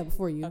 right? yeah,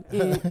 before you. Okay.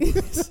 And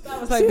I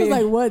was she was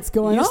like, "What's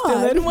going you on?"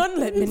 still in one?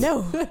 Let me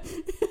know.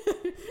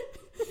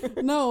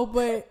 No,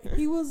 but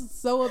he was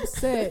so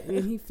upset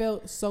and he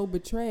felt so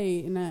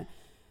betrayed, and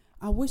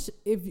I wish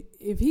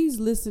if he's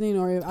listening,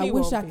 or if, I He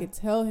wish won't I be. could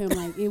tell him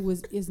like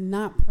it's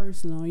not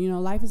personal. You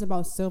know, life is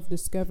about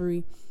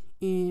self-discovery,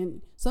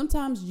 and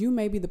sometimes you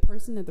may be the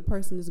person that the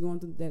person is going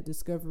through that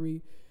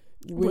discovery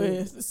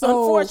with.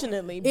 So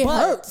Unfortunately, it but,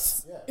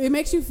 hurts. It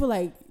makes you feel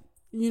like,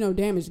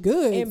 damaged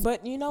goods.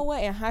 But you know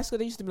what? In high school,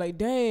 they used to be like,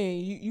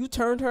 "Dang, you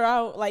turned her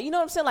out." Like, you know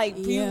what I'm saying? Like,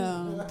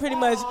 Yeah. you pretty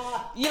much,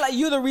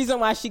 you're the reason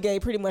why she gay.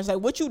 Pretty much, like,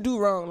 what you do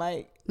wrong,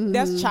 like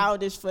that's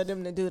childish for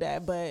them to do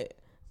that. But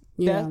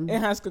Yeah. in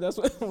high school, that's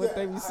what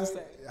they used to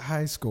say.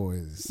 High school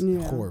is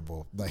Yeah.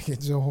 horrible. Like,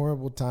 it's a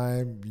horrible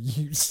time.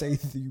 You say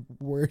the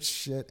worst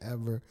shit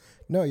ever.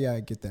 No, yeah,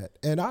 I get that.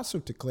 And also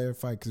to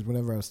clarify, because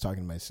whenever I was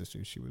talking to my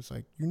sister, she was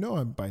like,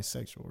 I'm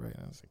bisexual, right?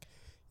 And I was like,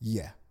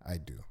 yeah, I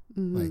do.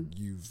 Like,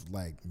 you've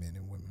liked men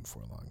and women for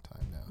a long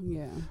time now.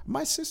 Yeah.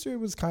 My sister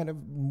was kind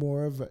of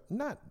more of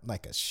not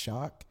like a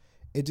shock.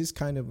 It just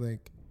kind of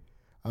like,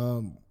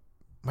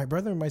 my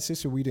brother and my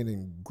sister, we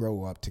didn't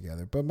grow up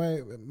together, but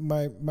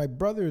my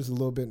brother is a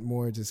little bit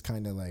more just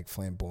kind of like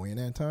flamboyant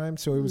at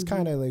times. So it was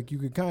kind of like you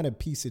could kind of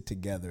piece it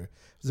together.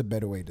 It was a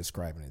better way of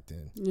describing it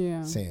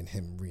than saying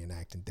him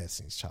reenacting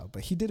Destiny's Child.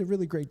 But he did a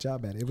really great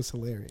job at it. It was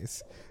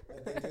hilarious.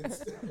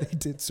 They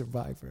did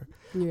Survivor.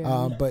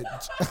 Yeah. But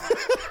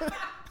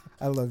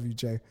I love you,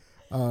 Jay.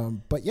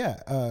 But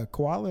yeah,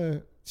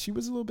 Koala, she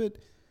was a little bit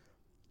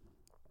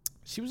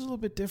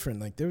different.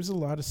 Like, there was a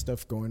lot of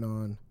stuff going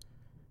on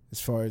as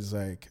far as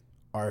like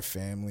our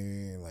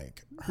family,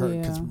 like her,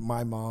 because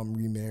my mom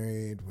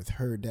remarried with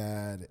her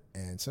dad,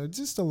 and so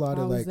just a lot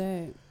How of was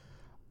like,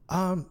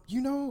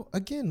 that?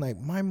 again, like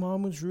my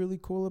mom was really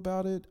cool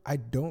about it. I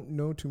don't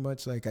know too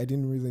much. Like, I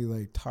didn't really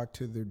like talk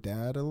to their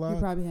dad a lot. You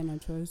probably had no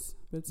choice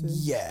but to.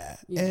 Yeah.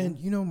 Yeah.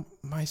 And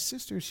my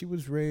sister, she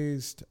was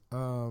raised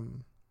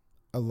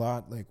a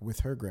lot like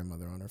with her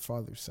grandmother on her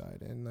father's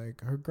side, and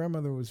like her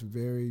grandmother was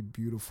very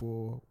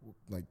beautiful,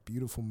 like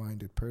beautiful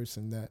minded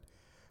person that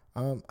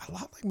a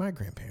lot like my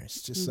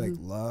grandparents, just like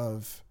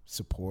love,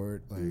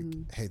 support,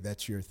 like, hey,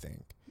 that's your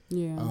thing.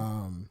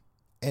 Yeah.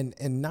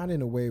 And not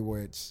in a way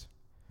where it's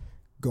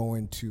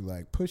going to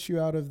like push you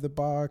out of the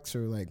box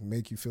or like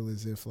make you feel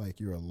as if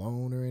like you're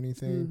alone or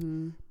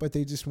anything, but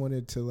they just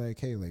wanted to like,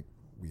 hey, like,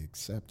 we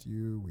accept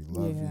you, we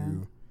love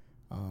you,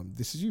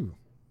 this is you,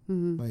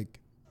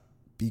 like,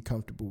 be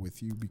comfortable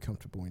with you, be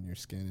comfortable in your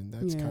skin, and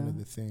that's kind of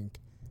the thing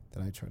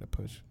that I try to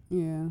push.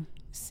 Yeah.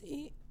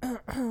 See,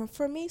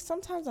 for me,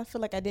 sometimes I feel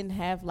like I didn't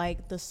have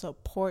like the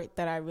support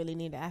that I really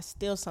needed. I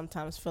still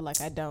sometimes feel like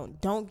I don't.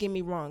 Don't get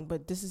me wrong,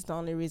 but this is the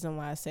only reason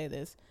why I say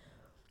this.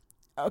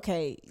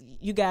 Okay,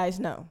 you guys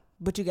know,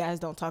 but you guys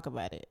don't talk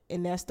about it,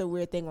 and that's the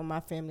weird thing with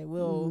my family.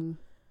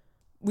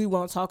 We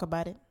won't talk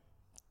about it.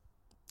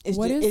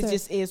 It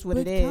just is what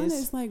it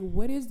is. It's like,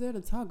 what is there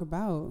to talk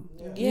about?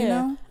 Yeah, You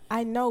know?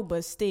 I know,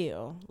 but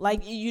still,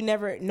 like,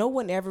 no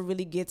one ever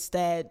really gets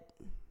that.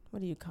 What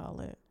do you call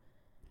it?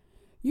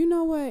 You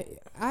know what?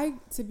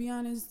 To be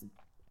honest,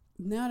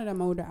 now that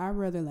I'm older, I'd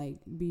rather like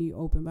be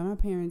open. But my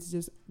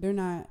parents they're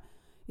not.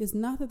 It's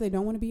not that they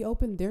don't want to be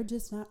open. They're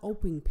just not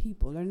open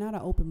people. They're not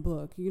an open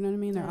book. You know what I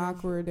mean? They're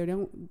awkward. They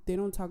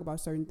don't talk about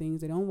certain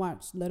things. They don't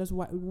let us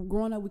watch.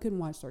 Growing up, we couldn't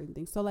watch certain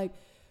things. So like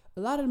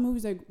a lot of the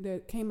movies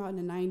that came out in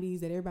the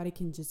 90s that everybody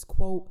can just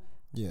quote.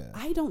 Yeah.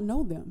 I don't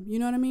know them. You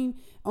know what I mean?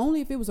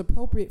 Only if it was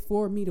appropriate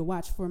for me to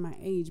watch for my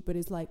age. But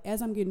it's like,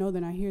 as I'm getting older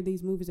and I hear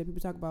these movies that people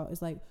talk about,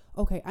 it's like,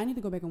 okay, I need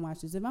to go back and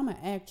watch this. If I'm an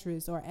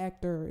actress or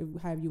actor,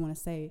 however you want to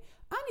say,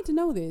 I need to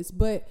know this.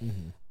 But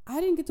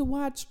I didn't get to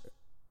watch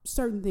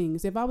certain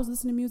things. If I was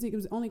listening to music, it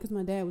was only because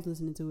my dad was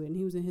listening to it and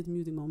he was in his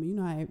music moment. You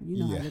know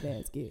how the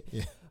dads get.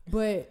 Yeah.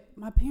 But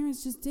my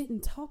parents just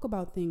didn't talk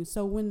about things.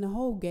 So when the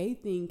whole gay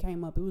thing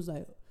came up, it was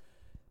like,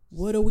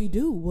 what do we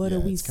do? What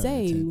do we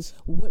say?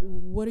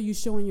 What are you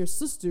showing your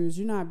sisters?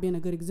 You're not being a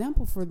good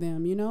example for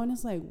them, you know? And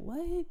it's like,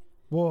 what?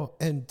 Well,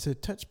 and to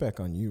touch back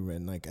on you,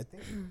 Ren, like, I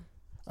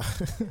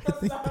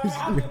think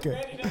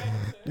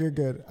you're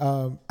good.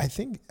 I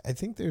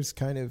think there's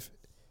kind of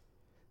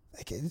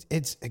like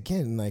it's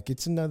again like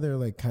it's another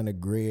like kind of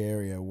gray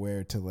area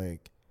where to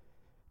like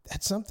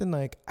that's something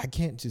like I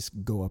can't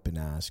just go up and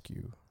ask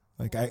you.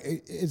 Like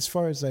as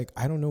far as like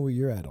I don't know where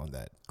you're at on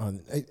that.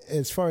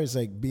 As far as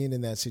like being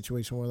in that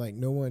situation where like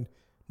no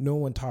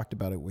one talked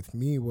about it with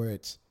me, where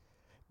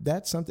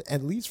that's something,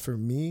 at least for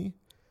me,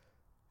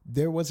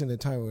 there wasn't a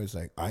time where it's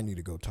like I need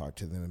to go talk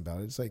to them about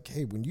it. It's like,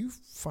 hey, when you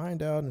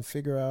find out and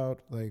figure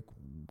out like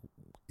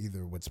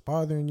either what's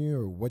bothering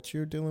you or what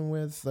you're dealing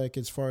with, like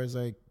as far as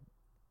like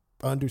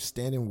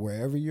understanding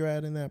wherever you're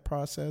at in that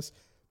process,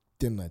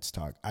 then let's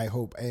talk. I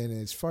hope, and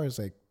as far as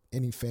like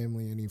any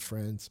family, any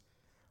friends,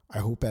 I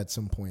hope at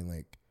some point,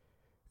 like,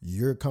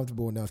 you're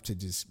comfortable enough to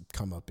just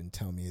come up and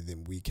tell me,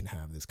 then we can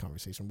have this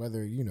conversation,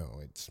 whether,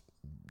 it's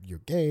you're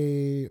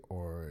gay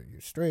or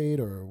you're straight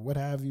or what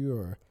have you,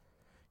 or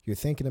you're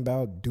thinking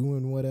about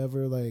doing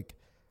whatever. Like,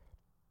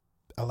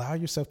 allow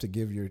yourself to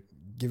give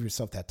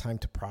yourself that time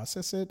to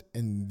process it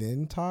and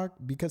then talk,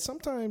 because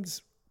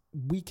sometimes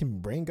we can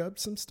bring up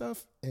some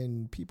stuff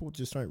and people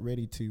just aren't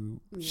ready to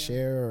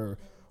share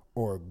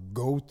or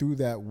go through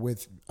that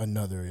with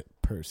another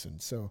person.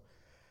 So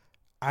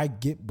I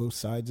get both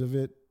sides of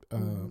it.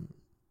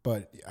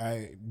 But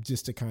I,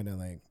 just to kind of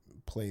like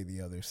play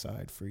the other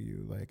side for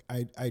you, like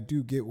I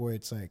do get where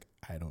it's like,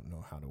 I don't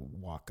know how to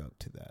walk up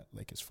to that.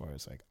 Like, as far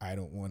as like, I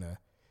don't want to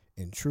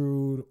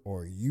intrude,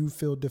 or you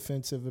feel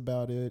defensive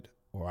about it,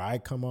 or I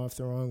come off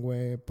the wrong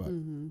way. But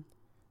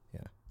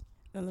yeah.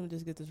 Now let me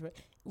just get this right.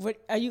 What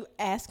are you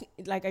asking?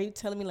 Like, are you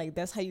telling me like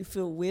that's how you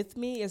feel with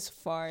me, as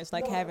far as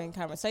like having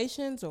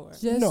conversations, or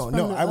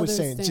no? I was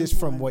saying just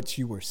from what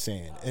you were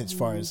saying, as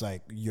far as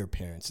like your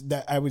parents.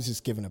 That I was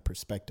just giving a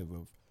perspective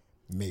of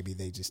maybe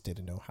they just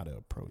didn't know how to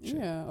approach it.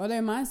 Yeah, or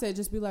their mindset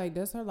just be like,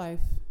 that's her life.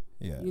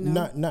 Yeah, you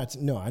know?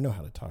 No, I know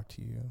how to talk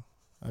to you.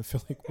 I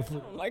feel like I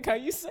don't like how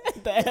you said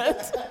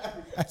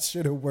that. I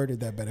should have worded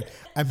that better.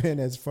 I mean,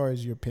 as far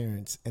as your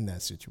parents in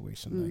that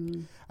situation,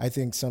 like, I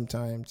think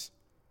sometimes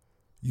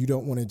you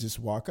don't want to just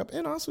walk up,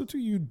 and also too,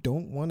 you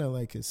don't want to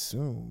like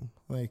assume,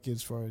 like,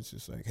 as far as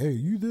just like, hey,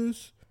 you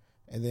this,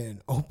 and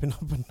then open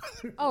up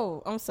another.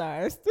 Oh, I'm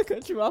sorry to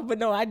cut you off, but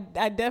no, I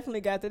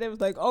definitely got that. It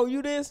was like, oh,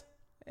 you this,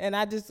 and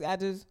I just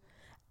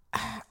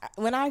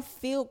when I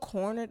feel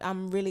cornered,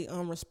 I'm really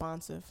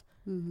unresponsive.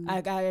 I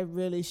gotta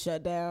really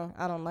shut down.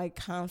 I don't like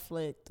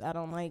conflict. I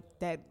don't like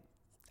that.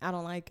 I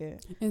don't like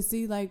it. And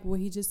see, like what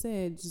he just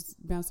said, just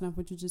bouncing off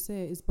what you just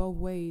said, it's both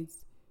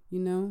ways. You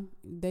know,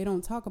 they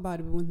don't talk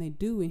about it, but when they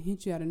do and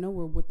hit you out of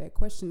nowhere with that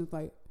question, it's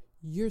like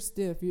you're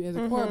stiff. You as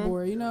a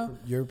cardboard, you know.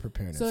 You're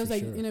preparing. So it's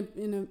like sure.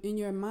 in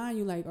your mind,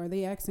 you like, are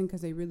they asking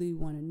because they really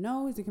want to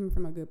know? Is it coming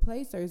from a good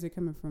place, or is it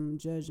coming from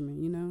judgment?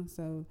 You know.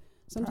 So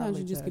sometimes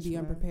Probably you just could be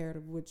judgment. unprepared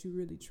of what you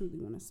really truly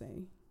want to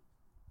say.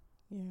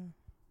 Yeah.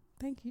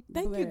 Thank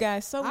you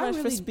guys so much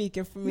for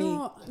speaking for me.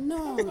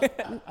 No,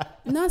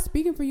 not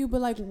speaking for you, but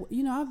like,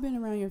 you know, I've been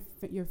around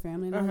your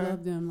family, and I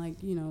love them,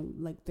 like, you know,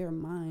 like their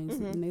minds,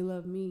 and they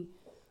love me.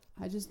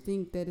 I just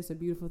think that it's a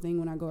beautiful thing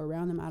when I go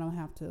around them. I don't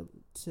have to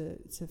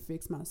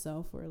fix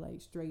myself or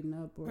like straighten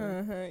up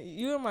or.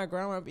 You and my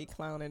grandma be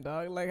clowning,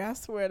 dog. Like, I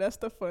swear that's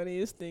the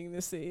funniest thing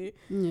to see.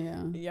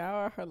 Yeah, y'all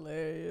are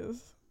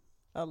hilarious.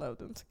 I love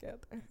them together.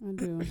 I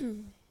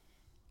do.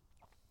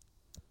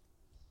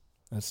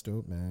 That's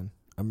dope, man.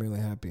 I'm really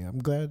happy. I'm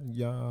glad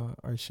y'all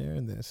are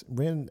sharing this.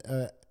 Ren,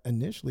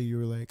 initially you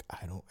were like,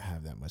 I don't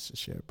have that much to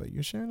share, but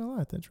you're sharing a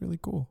lot. That's really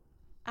cool.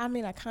 I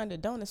mean, I kind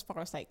of don't, as far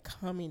as like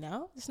coming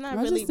out. It's not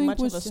I really just think much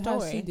of a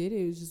story. How she did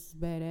it was just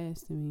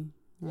badass to me.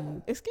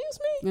 Like, excuse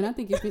me? And I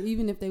think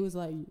even if they was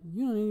like,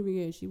 you don't need to be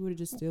gay, she would have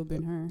just still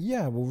been her.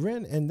 Yeah, well,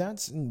 Ren, and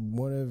that's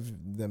one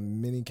of the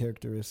many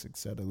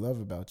characteristics that I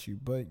love about you.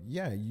 But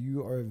yeah,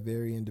 you are a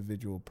very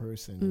individual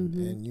person,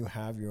 and you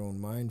have your own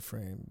mind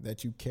frame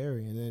that you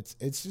carry, and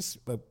it's just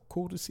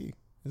cool to see.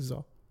 This is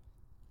all.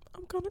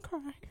 I'm gonna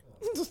cry.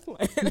 Just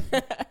playing.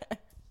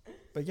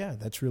 But yeah,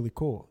 that's really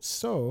cool.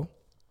 So,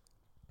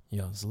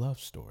 y'all's love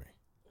story.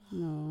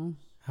 No.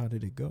 How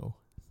did it go?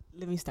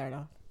 Let me start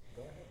off.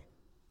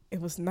 It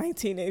was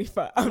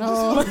 1985. I'm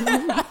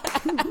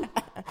just playing.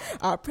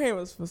 Our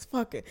parents was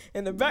fucking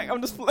in the back.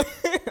 I'm just playing.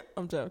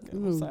 I'm joking.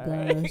 I'm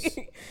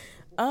sorry.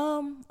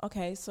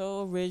 Okay,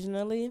 so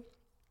originally,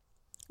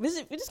 we're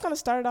just gonna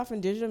start it off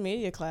in digital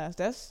media class.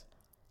 That's,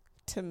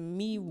 to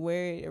me,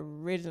 where it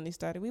originally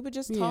started. We would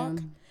just talk,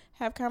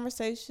 have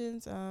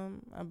conversations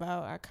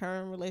about our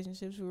current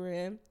relationships we were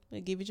in.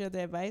 We give each other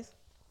advice.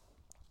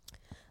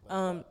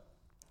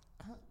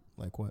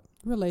 Like what?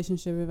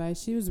 Relationship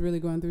advice. She was really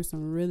going through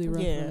some really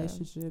rough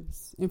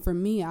relationships. And for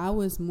me, I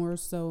was more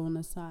so on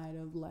the side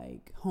of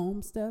like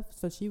home stuff.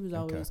 So she was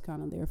always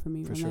kind of there for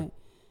me that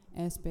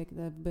aspect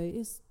of. But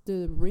it's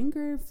the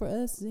ringer for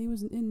us.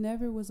 It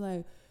never was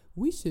like,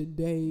 we should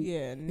date.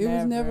 Yeah, it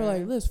was never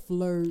like, let's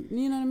flirt.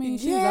 You know what I mean?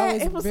 She was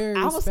always very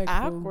respectful.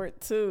 I was awkward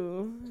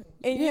too.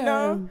 And you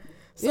know,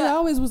 so it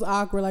always was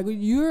awkward. Like,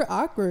 you're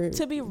awkward.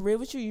 To be real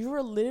with you, you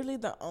were literally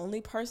the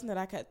only person that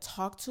I could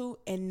talk to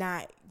and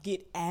not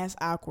get as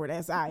awkward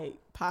as I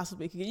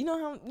possibly could. You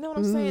know what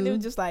I'm saying? It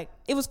was just like,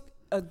 it was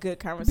a good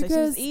conversation. Because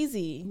it was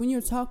easy. When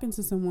you're talking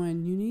to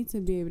someone, you need to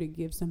be able to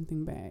give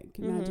something back,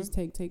 not just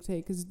take.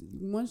 Because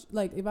once,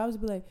 like, if I was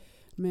to be like,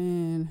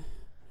 man,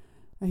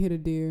 I hit a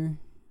deer.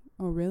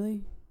 Oh,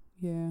 really?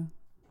 Yeah.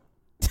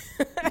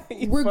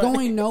 We're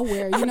going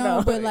nowhere, you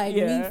know, but like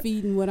me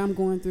feeding what I'm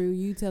going through,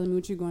 you telling me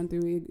what you're going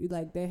through,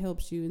 like that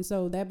helps you. And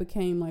so that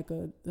became like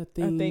a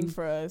thing. A thing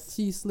for us.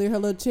 She slid her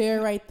little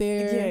chair right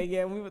there.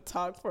 Yeah. We would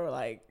talk for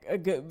like a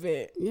good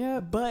bit.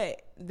 Yeah.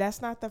 But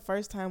that's not the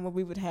first time where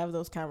we would have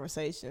those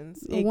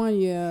conversations.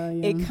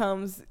 It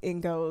comes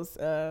and goes.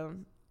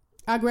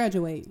 I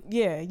graduate.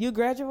 Yeah, you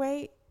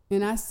graduate.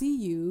 And I see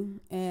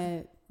you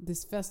at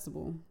this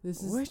festival.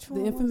 This is Which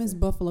the infamous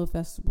Buffalo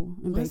Festival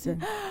in Baker.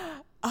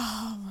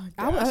 Oh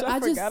my gosh, I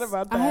forgot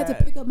about that. I had to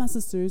pick up my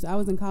sisters. I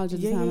was in college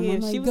at the time. Yeah,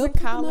 I'm like, she was go in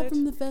pick them college. up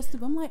from the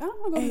festival. I'm like, I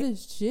don't want to go to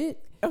this shit.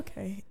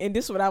 Okay, and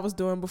this is what I was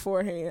doing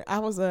beforehand. I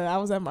was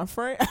at my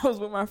friend. I was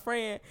with my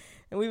friend,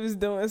 and we was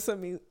doing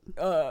something.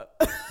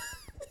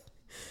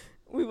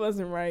 We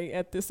wasn't right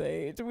at this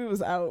age. We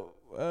was out.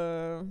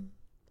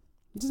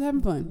 Just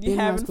having fun. Yeah,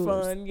 having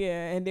fun.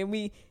 Yeah, and then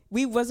we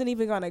wasn't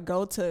even gonna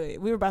go to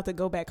it. We were about to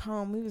go back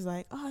home. We was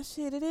like, oh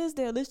shit, it is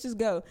there. Let's just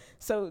go.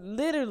 So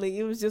literally,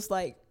 it was just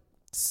like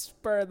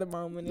spur of the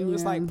moment. It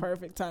was like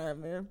perfect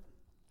time, man.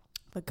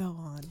 But go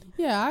on.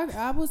 Yeah,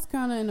 I was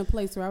kind of in a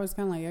place where I was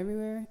kind of like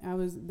everywhere. I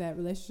was that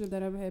relationship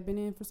that I had been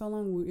in for so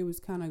long. It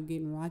was kind of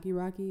getting rocky,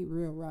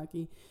 real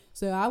rocky.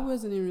 So I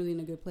wasn't really in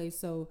a good place.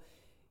 So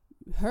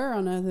her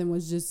on the other hand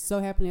was just so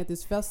happening at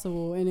this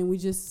festival, and then we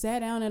just sat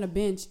down at a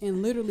bench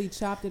and literally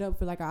chopped it up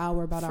for like an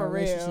hour about our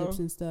relationships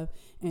and stuff,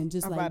 and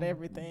just about like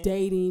everything,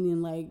 dating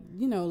and like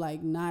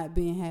like not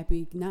being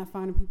happy, not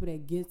finding people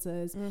that gets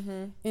us,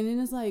 and then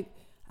it's like.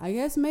 I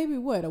guess maybe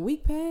a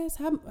week passed?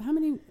 How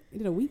many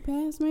did a week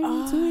pass? Maybe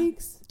 2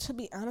 weeks? To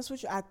be honest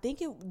with you, I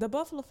think the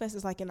Buffalo Fest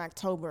is like in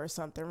October or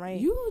something, right?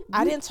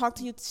 I didn't talk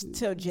to you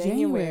till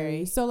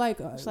January. So like,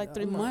 it's like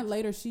 3 months. month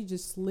Later, she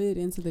just slid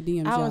into the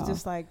DMs. I was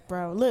just like,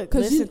 bro, look,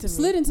 listen to me.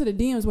 Slid into the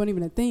DMs wasn't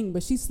even a thing,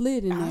 but she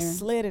slid in there. I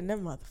slid in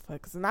them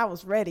motherfuckers, and I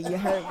was ready. You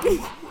heard me.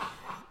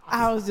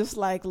 I was just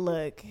like,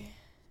 look,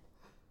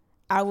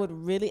 I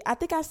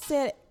think I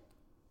said.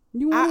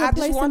 You want a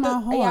place in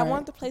my heart. Yeah, I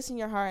want the place in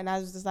your heart, and I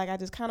was just like, I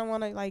just kind of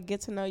want to like get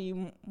to know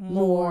you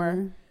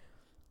more,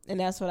 and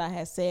that's what I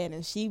had said,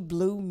 and she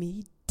blew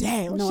me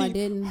down. No, she I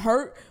didn't.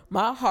 Hurt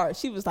my heart.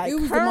 She was like, it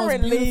was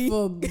currently, the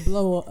most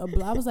beautiful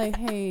blow. I was like,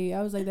 hey,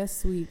 that's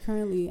sweet.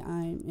 Currently,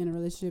 I'm in a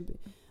relationship.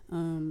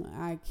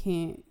 I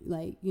can't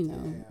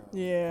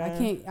yeah, I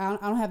can't. I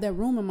don't have that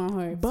room in my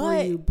heart but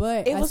for you.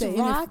 But it was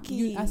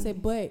rocky. I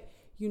said, but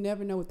you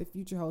never know what the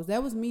future holds.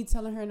 That was me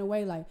telling her in a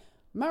way like.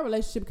 My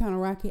relationship kind of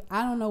rocky.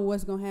 I don't know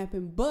what's going to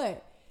happen,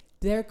 but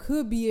there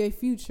could be a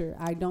future.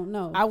 I don't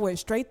know. I went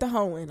straight to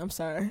hoeing. I'm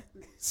sorry.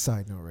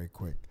 Side note right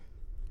quick.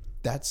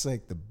 That's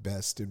like the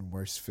best and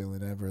worst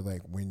feeling ever.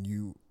 Like when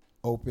you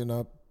open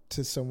up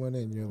to someone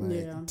and you're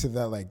like, to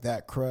that, like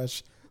that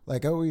crush.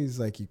 Like I always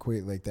like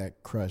equate like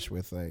that crush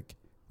with like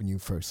when you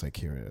first like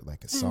hear it,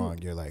 like a song,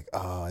 you're like,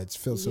 oh, it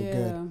feels so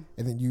good.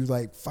 And then you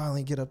like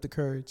finally get up the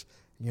courage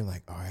and you're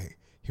like, all right,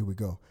 here we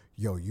go.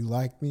 Yo, you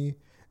like me?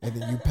 And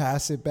then you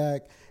pass it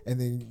back, and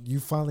then you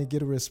finally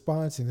get a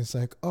response, and it's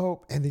like,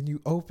 oh, and then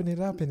you open it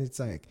up, and it's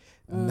like,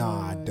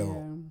 nah, I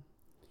don't.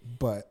 Yeah.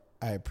 But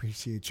I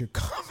appreciate your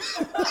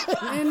comment.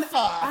 And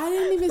I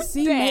didn't even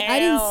see, I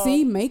didn't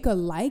see Maka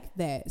like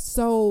that.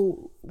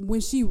 So when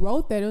she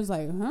wrote that, it was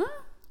like, huh?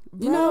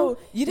 Bro,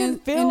 you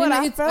didn't feel what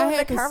I felt. I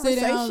had to sit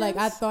down, like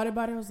I thought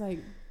about it. I was like,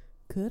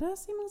 could I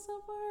see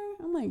myself for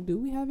her? I'm like, do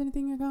we have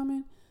anything in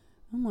common?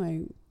 I'm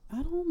like,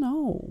 I don't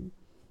know.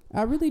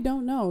 I really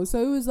don't know.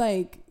 So it was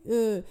like,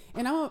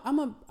 and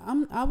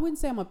I wouldn't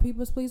say I'm a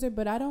people's pleaser,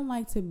 but I don't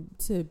like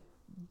to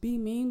be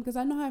mean because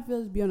I know how it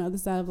feels to be on the other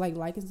side of like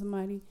liking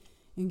somebody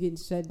and getting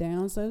shut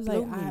down. So it was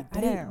like,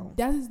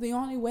 that is the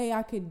only way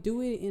I could do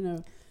it in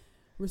a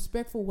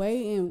respectful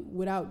way and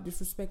without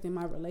disrespecting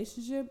my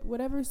relationship,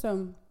 whatever.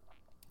 So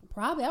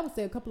probably I would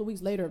say a couple of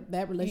weeks later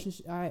that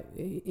relationship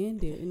it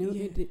ended,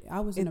 and I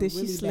was in a really bad state. And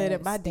then she slid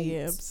at my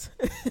DMs.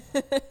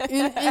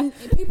 and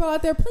people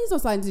out there, please don't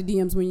slide into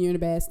DMs when you're in a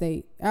bad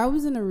state. I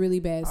was in a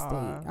really bad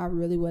state. I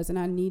really was, and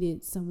I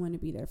needed someone to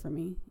be there for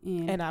me.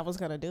 And I was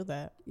gonna do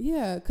that.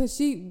 Yeah, because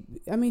she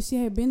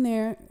had been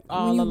there.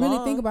 When you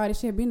really think about it,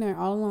 she had been there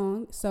all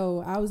along.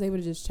 So I was able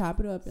to just chop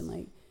it up and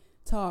like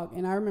talk.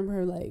 And I remember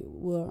her like,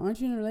 well,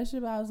 aren't you in a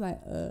relationship? I was like,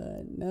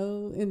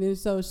 no. And then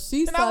so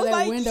she saw that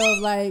like, window of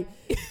like,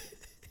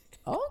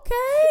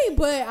 okay,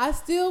 but I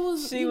still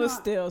was. She was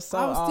still so.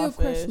 I was still offish.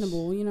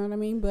 questionable. You know what I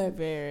mean? But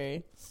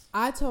very.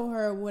 I told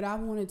her what I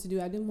wanted to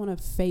do. I didn't want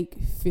to fake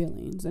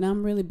feelings, and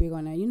I'm really big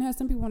on that. You know how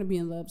some people want to be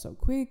in love so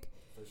quick.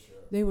 For sure.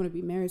 They want to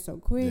be married so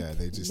quick. Yeah,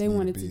 they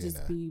wanted to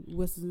just be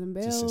whistles and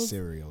bells. Just a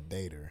serial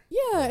dater.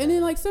 Yeah, and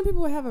then like some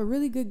people would have a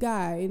really good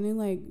guy, and then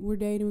like we're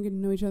dating, we get to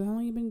know each other. How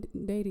long you been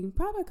dating?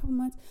 Probably a couple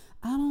months.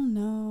 I don't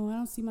know. I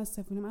don't see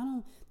myself with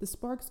him. The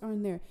sparks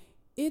aren't there.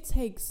 It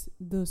takes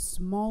the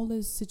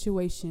smallest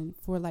situation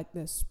for like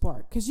the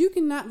spark, because you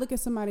cannot look at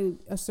somebody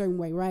a certain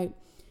way, right?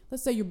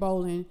 Let's say you're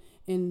bowling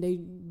and they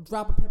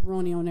drop a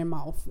pepperoni on their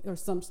mouth or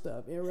some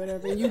stuff or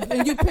whatever, and you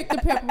pick the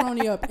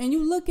pepperoni up and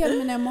you look at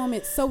them in that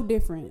moment so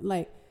different,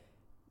 like,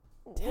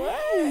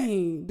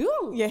 dang,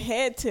 dude, your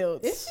head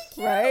tilts. Is she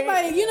cute? Right?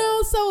 Like, you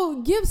know,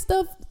 so give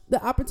stuff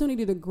the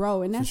opportunity to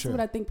grow, and that's what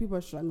I think people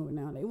are struggling with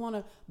now. They want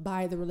to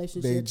buy the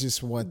relationship. They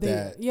just want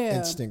that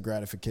instant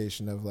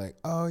gratification of like,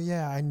 oh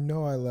yeah, I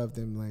know I love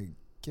them. Like,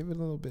 give it a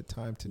little bit of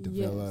time to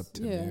develop.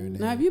 To marinate.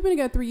 Now, if you've been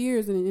together 3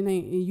 years and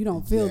you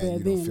don't feel that, you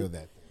then don't feel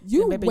that.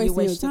 You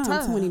wasted your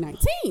time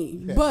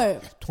 2019. Yeah.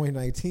 But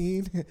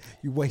 2019,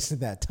 you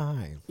wasted that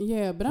time.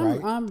 Yeah, but right?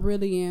 I'm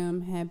really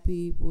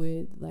happy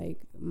with like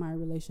my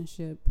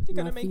relationship. You're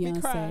gonna my make fiance.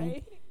 me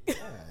cry.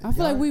 I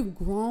feel like we've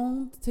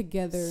grown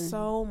together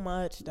so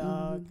much,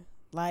 dog.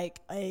 Like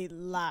a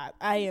lot.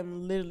 I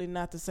am literally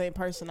not the same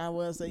person I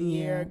was a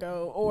year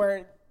ago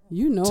or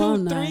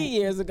 2-3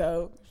 years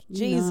ago.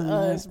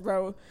 Jesus,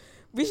 bro.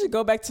 We should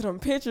go back to them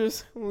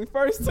pictures when we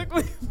first took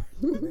them.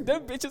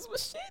 Them bitches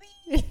was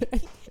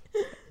shitty.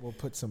 We'll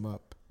put some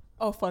up.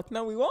 Oh, fuck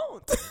no, we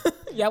won't.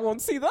 Y'all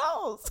won't see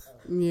those.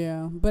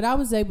 Yeah, but I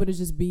was able to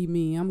just be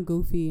me. I'm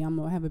goofy. I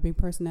have a big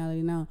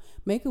personality now.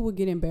 Maka would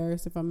get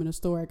embarrassed if I'm in a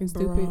store acting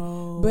stupid,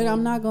 but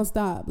I'm not gonna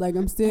stop. Like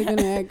I'm still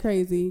gonna act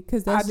crazy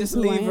because that's just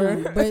who I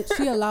am. But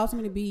she allows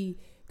me to be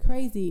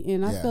crazy,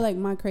 and I feel like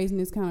my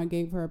craziness kind of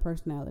gave her a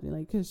personality.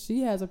 Like because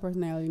she has a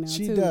personality now.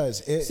 She too.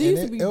 does. She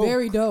used to be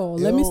very dull.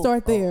 Let me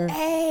start there.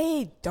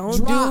 Hey,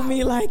 don't do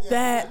me like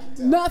that.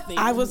 Nothing.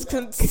 I was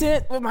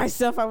content with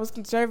myself. I was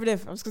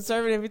conservative. I was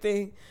conservative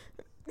everything.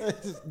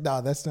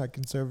 No, that's not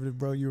conservative,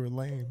 bro. You were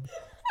lame.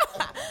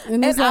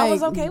 And I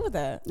was okay with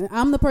that.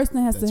 I'm the person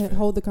that has to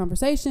hold the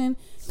conversation,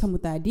 come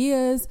with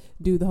ideas,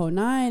 do the whole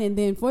 9, and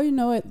then before you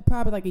know it,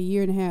 probably like a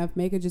year and a half,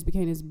 Maka just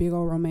became this big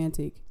old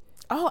romantic.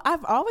 Oh,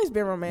 I've always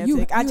been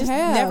romantic. I just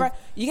never.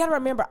 You got to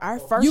remember our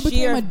first you became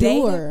year a of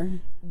doer.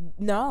 dating.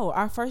 No,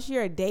 our first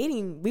year of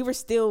dating, we were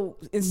still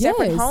in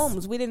separate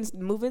homes. We didn't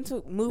move in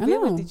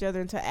with each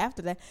other until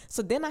after that.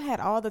 So then I had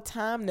all the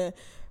time to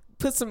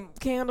put some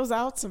candles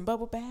out, some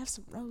bubble baths,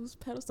 some rose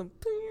petals, some.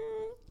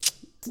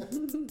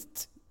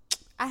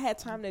 I had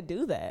time to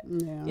do that.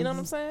 Yeah. You know what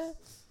I'm saying?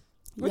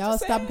 Y'all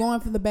stop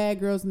going for the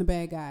bad girls and the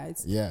bad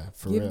guys. Yeah,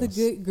 for Give real. the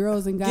good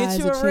girls and guys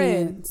a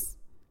chance.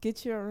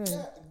 Get you a ring.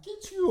 Yeah,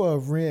 get you a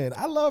Ren.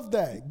 I love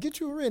that. Get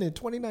you a Ren in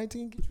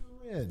 2019. Get you a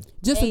Ren.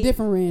 Just a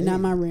different Ren, not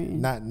my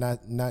Ren.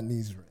 Not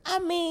these Ren. I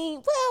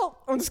mean, well,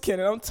 I'm just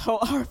kidding. I'm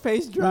told our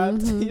face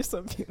dropped. You're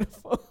so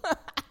beautiful.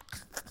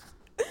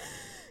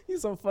 You're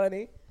so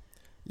funny.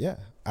 Yeah,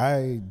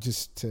 I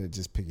just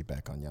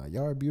piggyback on y'all.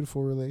 Y'all are a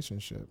beautiful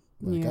relationship.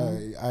 Like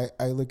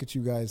I look at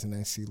you guys and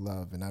I see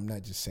love, and I'm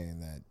not just saying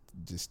that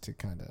just to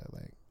kind of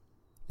like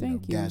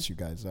gas you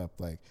guys up.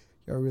 Like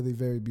y'all are a really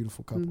very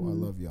beautiful couple. I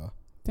love y'all.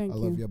 I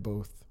love y'all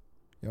both.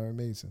 Y'all are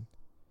amazing.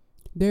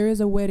 There is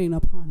a wedding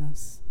upon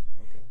us.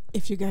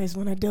 If you guys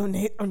want to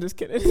donate, I'm just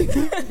kidding.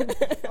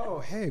 Oh,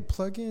 hey,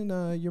 plug in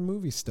your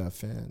movie stuff,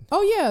 fan.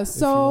 Oh yeah,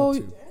 so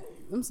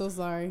I'm so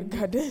sorry.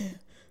 Goddamn.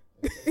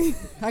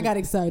 I got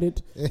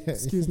excited.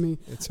 Excuse me.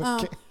 It's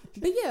okay.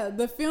 But yeah,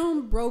 the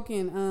film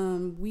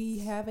Broken, we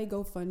have a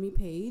GoFundMe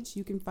page.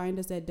 You can find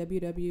us at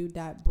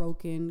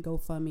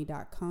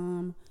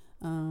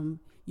www.brokengofundme.com.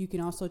 You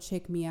can also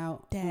check me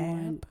out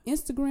on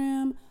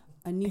Instagram,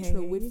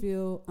 Anitra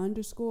Whitfield _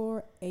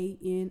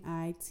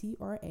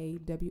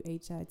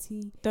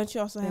 ANITRAWHIT. Don't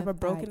you also have a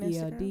Broken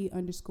Instagram?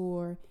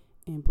 _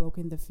 and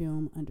Broken the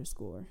Film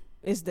 _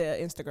 It's the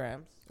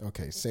Instagram.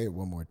 Okay, say it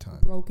one more time.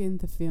 Broken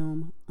the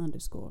Film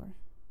 _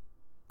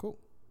 Cool.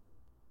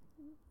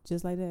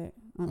 Just like that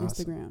on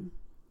Instagram.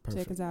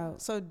 Perfect. Check us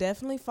out. So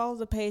definitely follow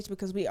the page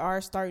because we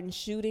are starting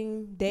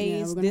shooting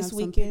days this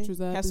weekend.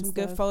 Have some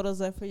good photos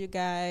up for you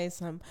guys.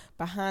 Some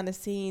behind the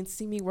scenes.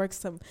 See me work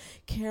some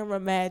camera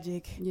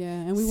magic. Yeah,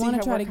 and we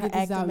want to try to get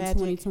this out in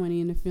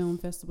 2020 in the film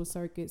festival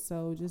circuit.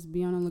 So just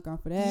be on the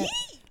lookout for that.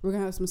 We're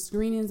gonna have some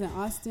screenings in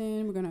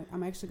Austin.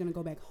 I'm actually gonna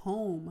go back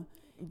home.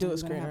 Do a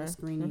screener. Have a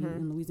screening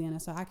in Louisiana.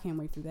 So I can't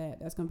wait for that.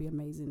 That's gonna be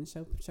amazing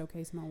to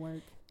showcase my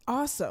work.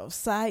 Also,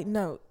 side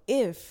note,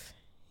 if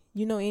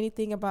you know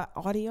anything about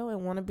audio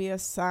and want to be a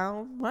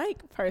sound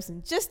mic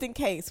person, just in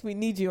case we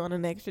need you on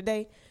an extra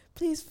day,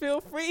 please feel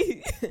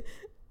free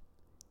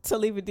to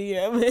leave a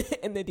DM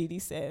in the DD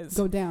Says.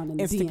 Go down in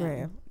the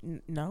Instagram.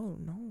 No.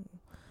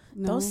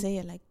 Don't say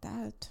it like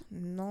that.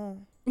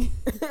 No.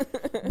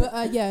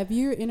 But yeah, if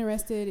you're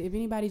interested, if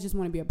anybody just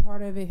want to be a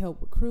part of it, help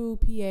with crew,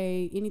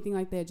 PA, anything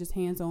like that, just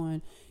hands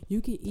on,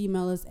 you can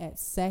email us at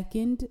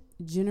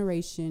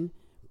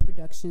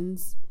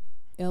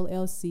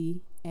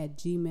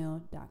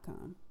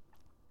secondgenerationsproductionsllc@gmail.com.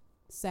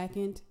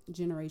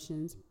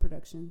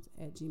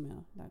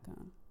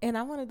 secondgenerationsproductions@gmail.com. And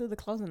I want to do the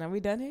closing. Are we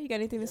done here? You got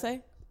anything to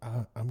say?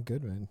 I'm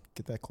good, man.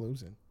 Get that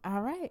closing.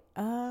 All right.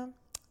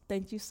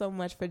 Thank you so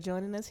much for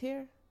joining us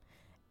here.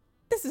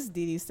 This is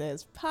DD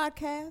Says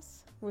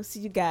Podcast. We'll see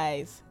you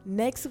guys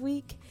next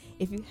week.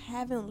 If you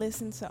haven't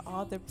listened to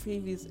all the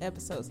previous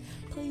episodes,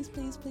 please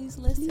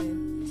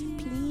listen.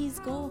 Please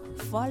go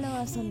follow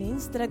us on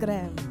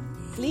Instagram.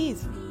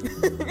 Please.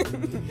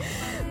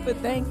 But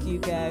thank you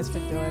guys for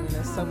joining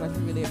us so much.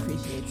 We really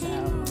appreciate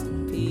y'all.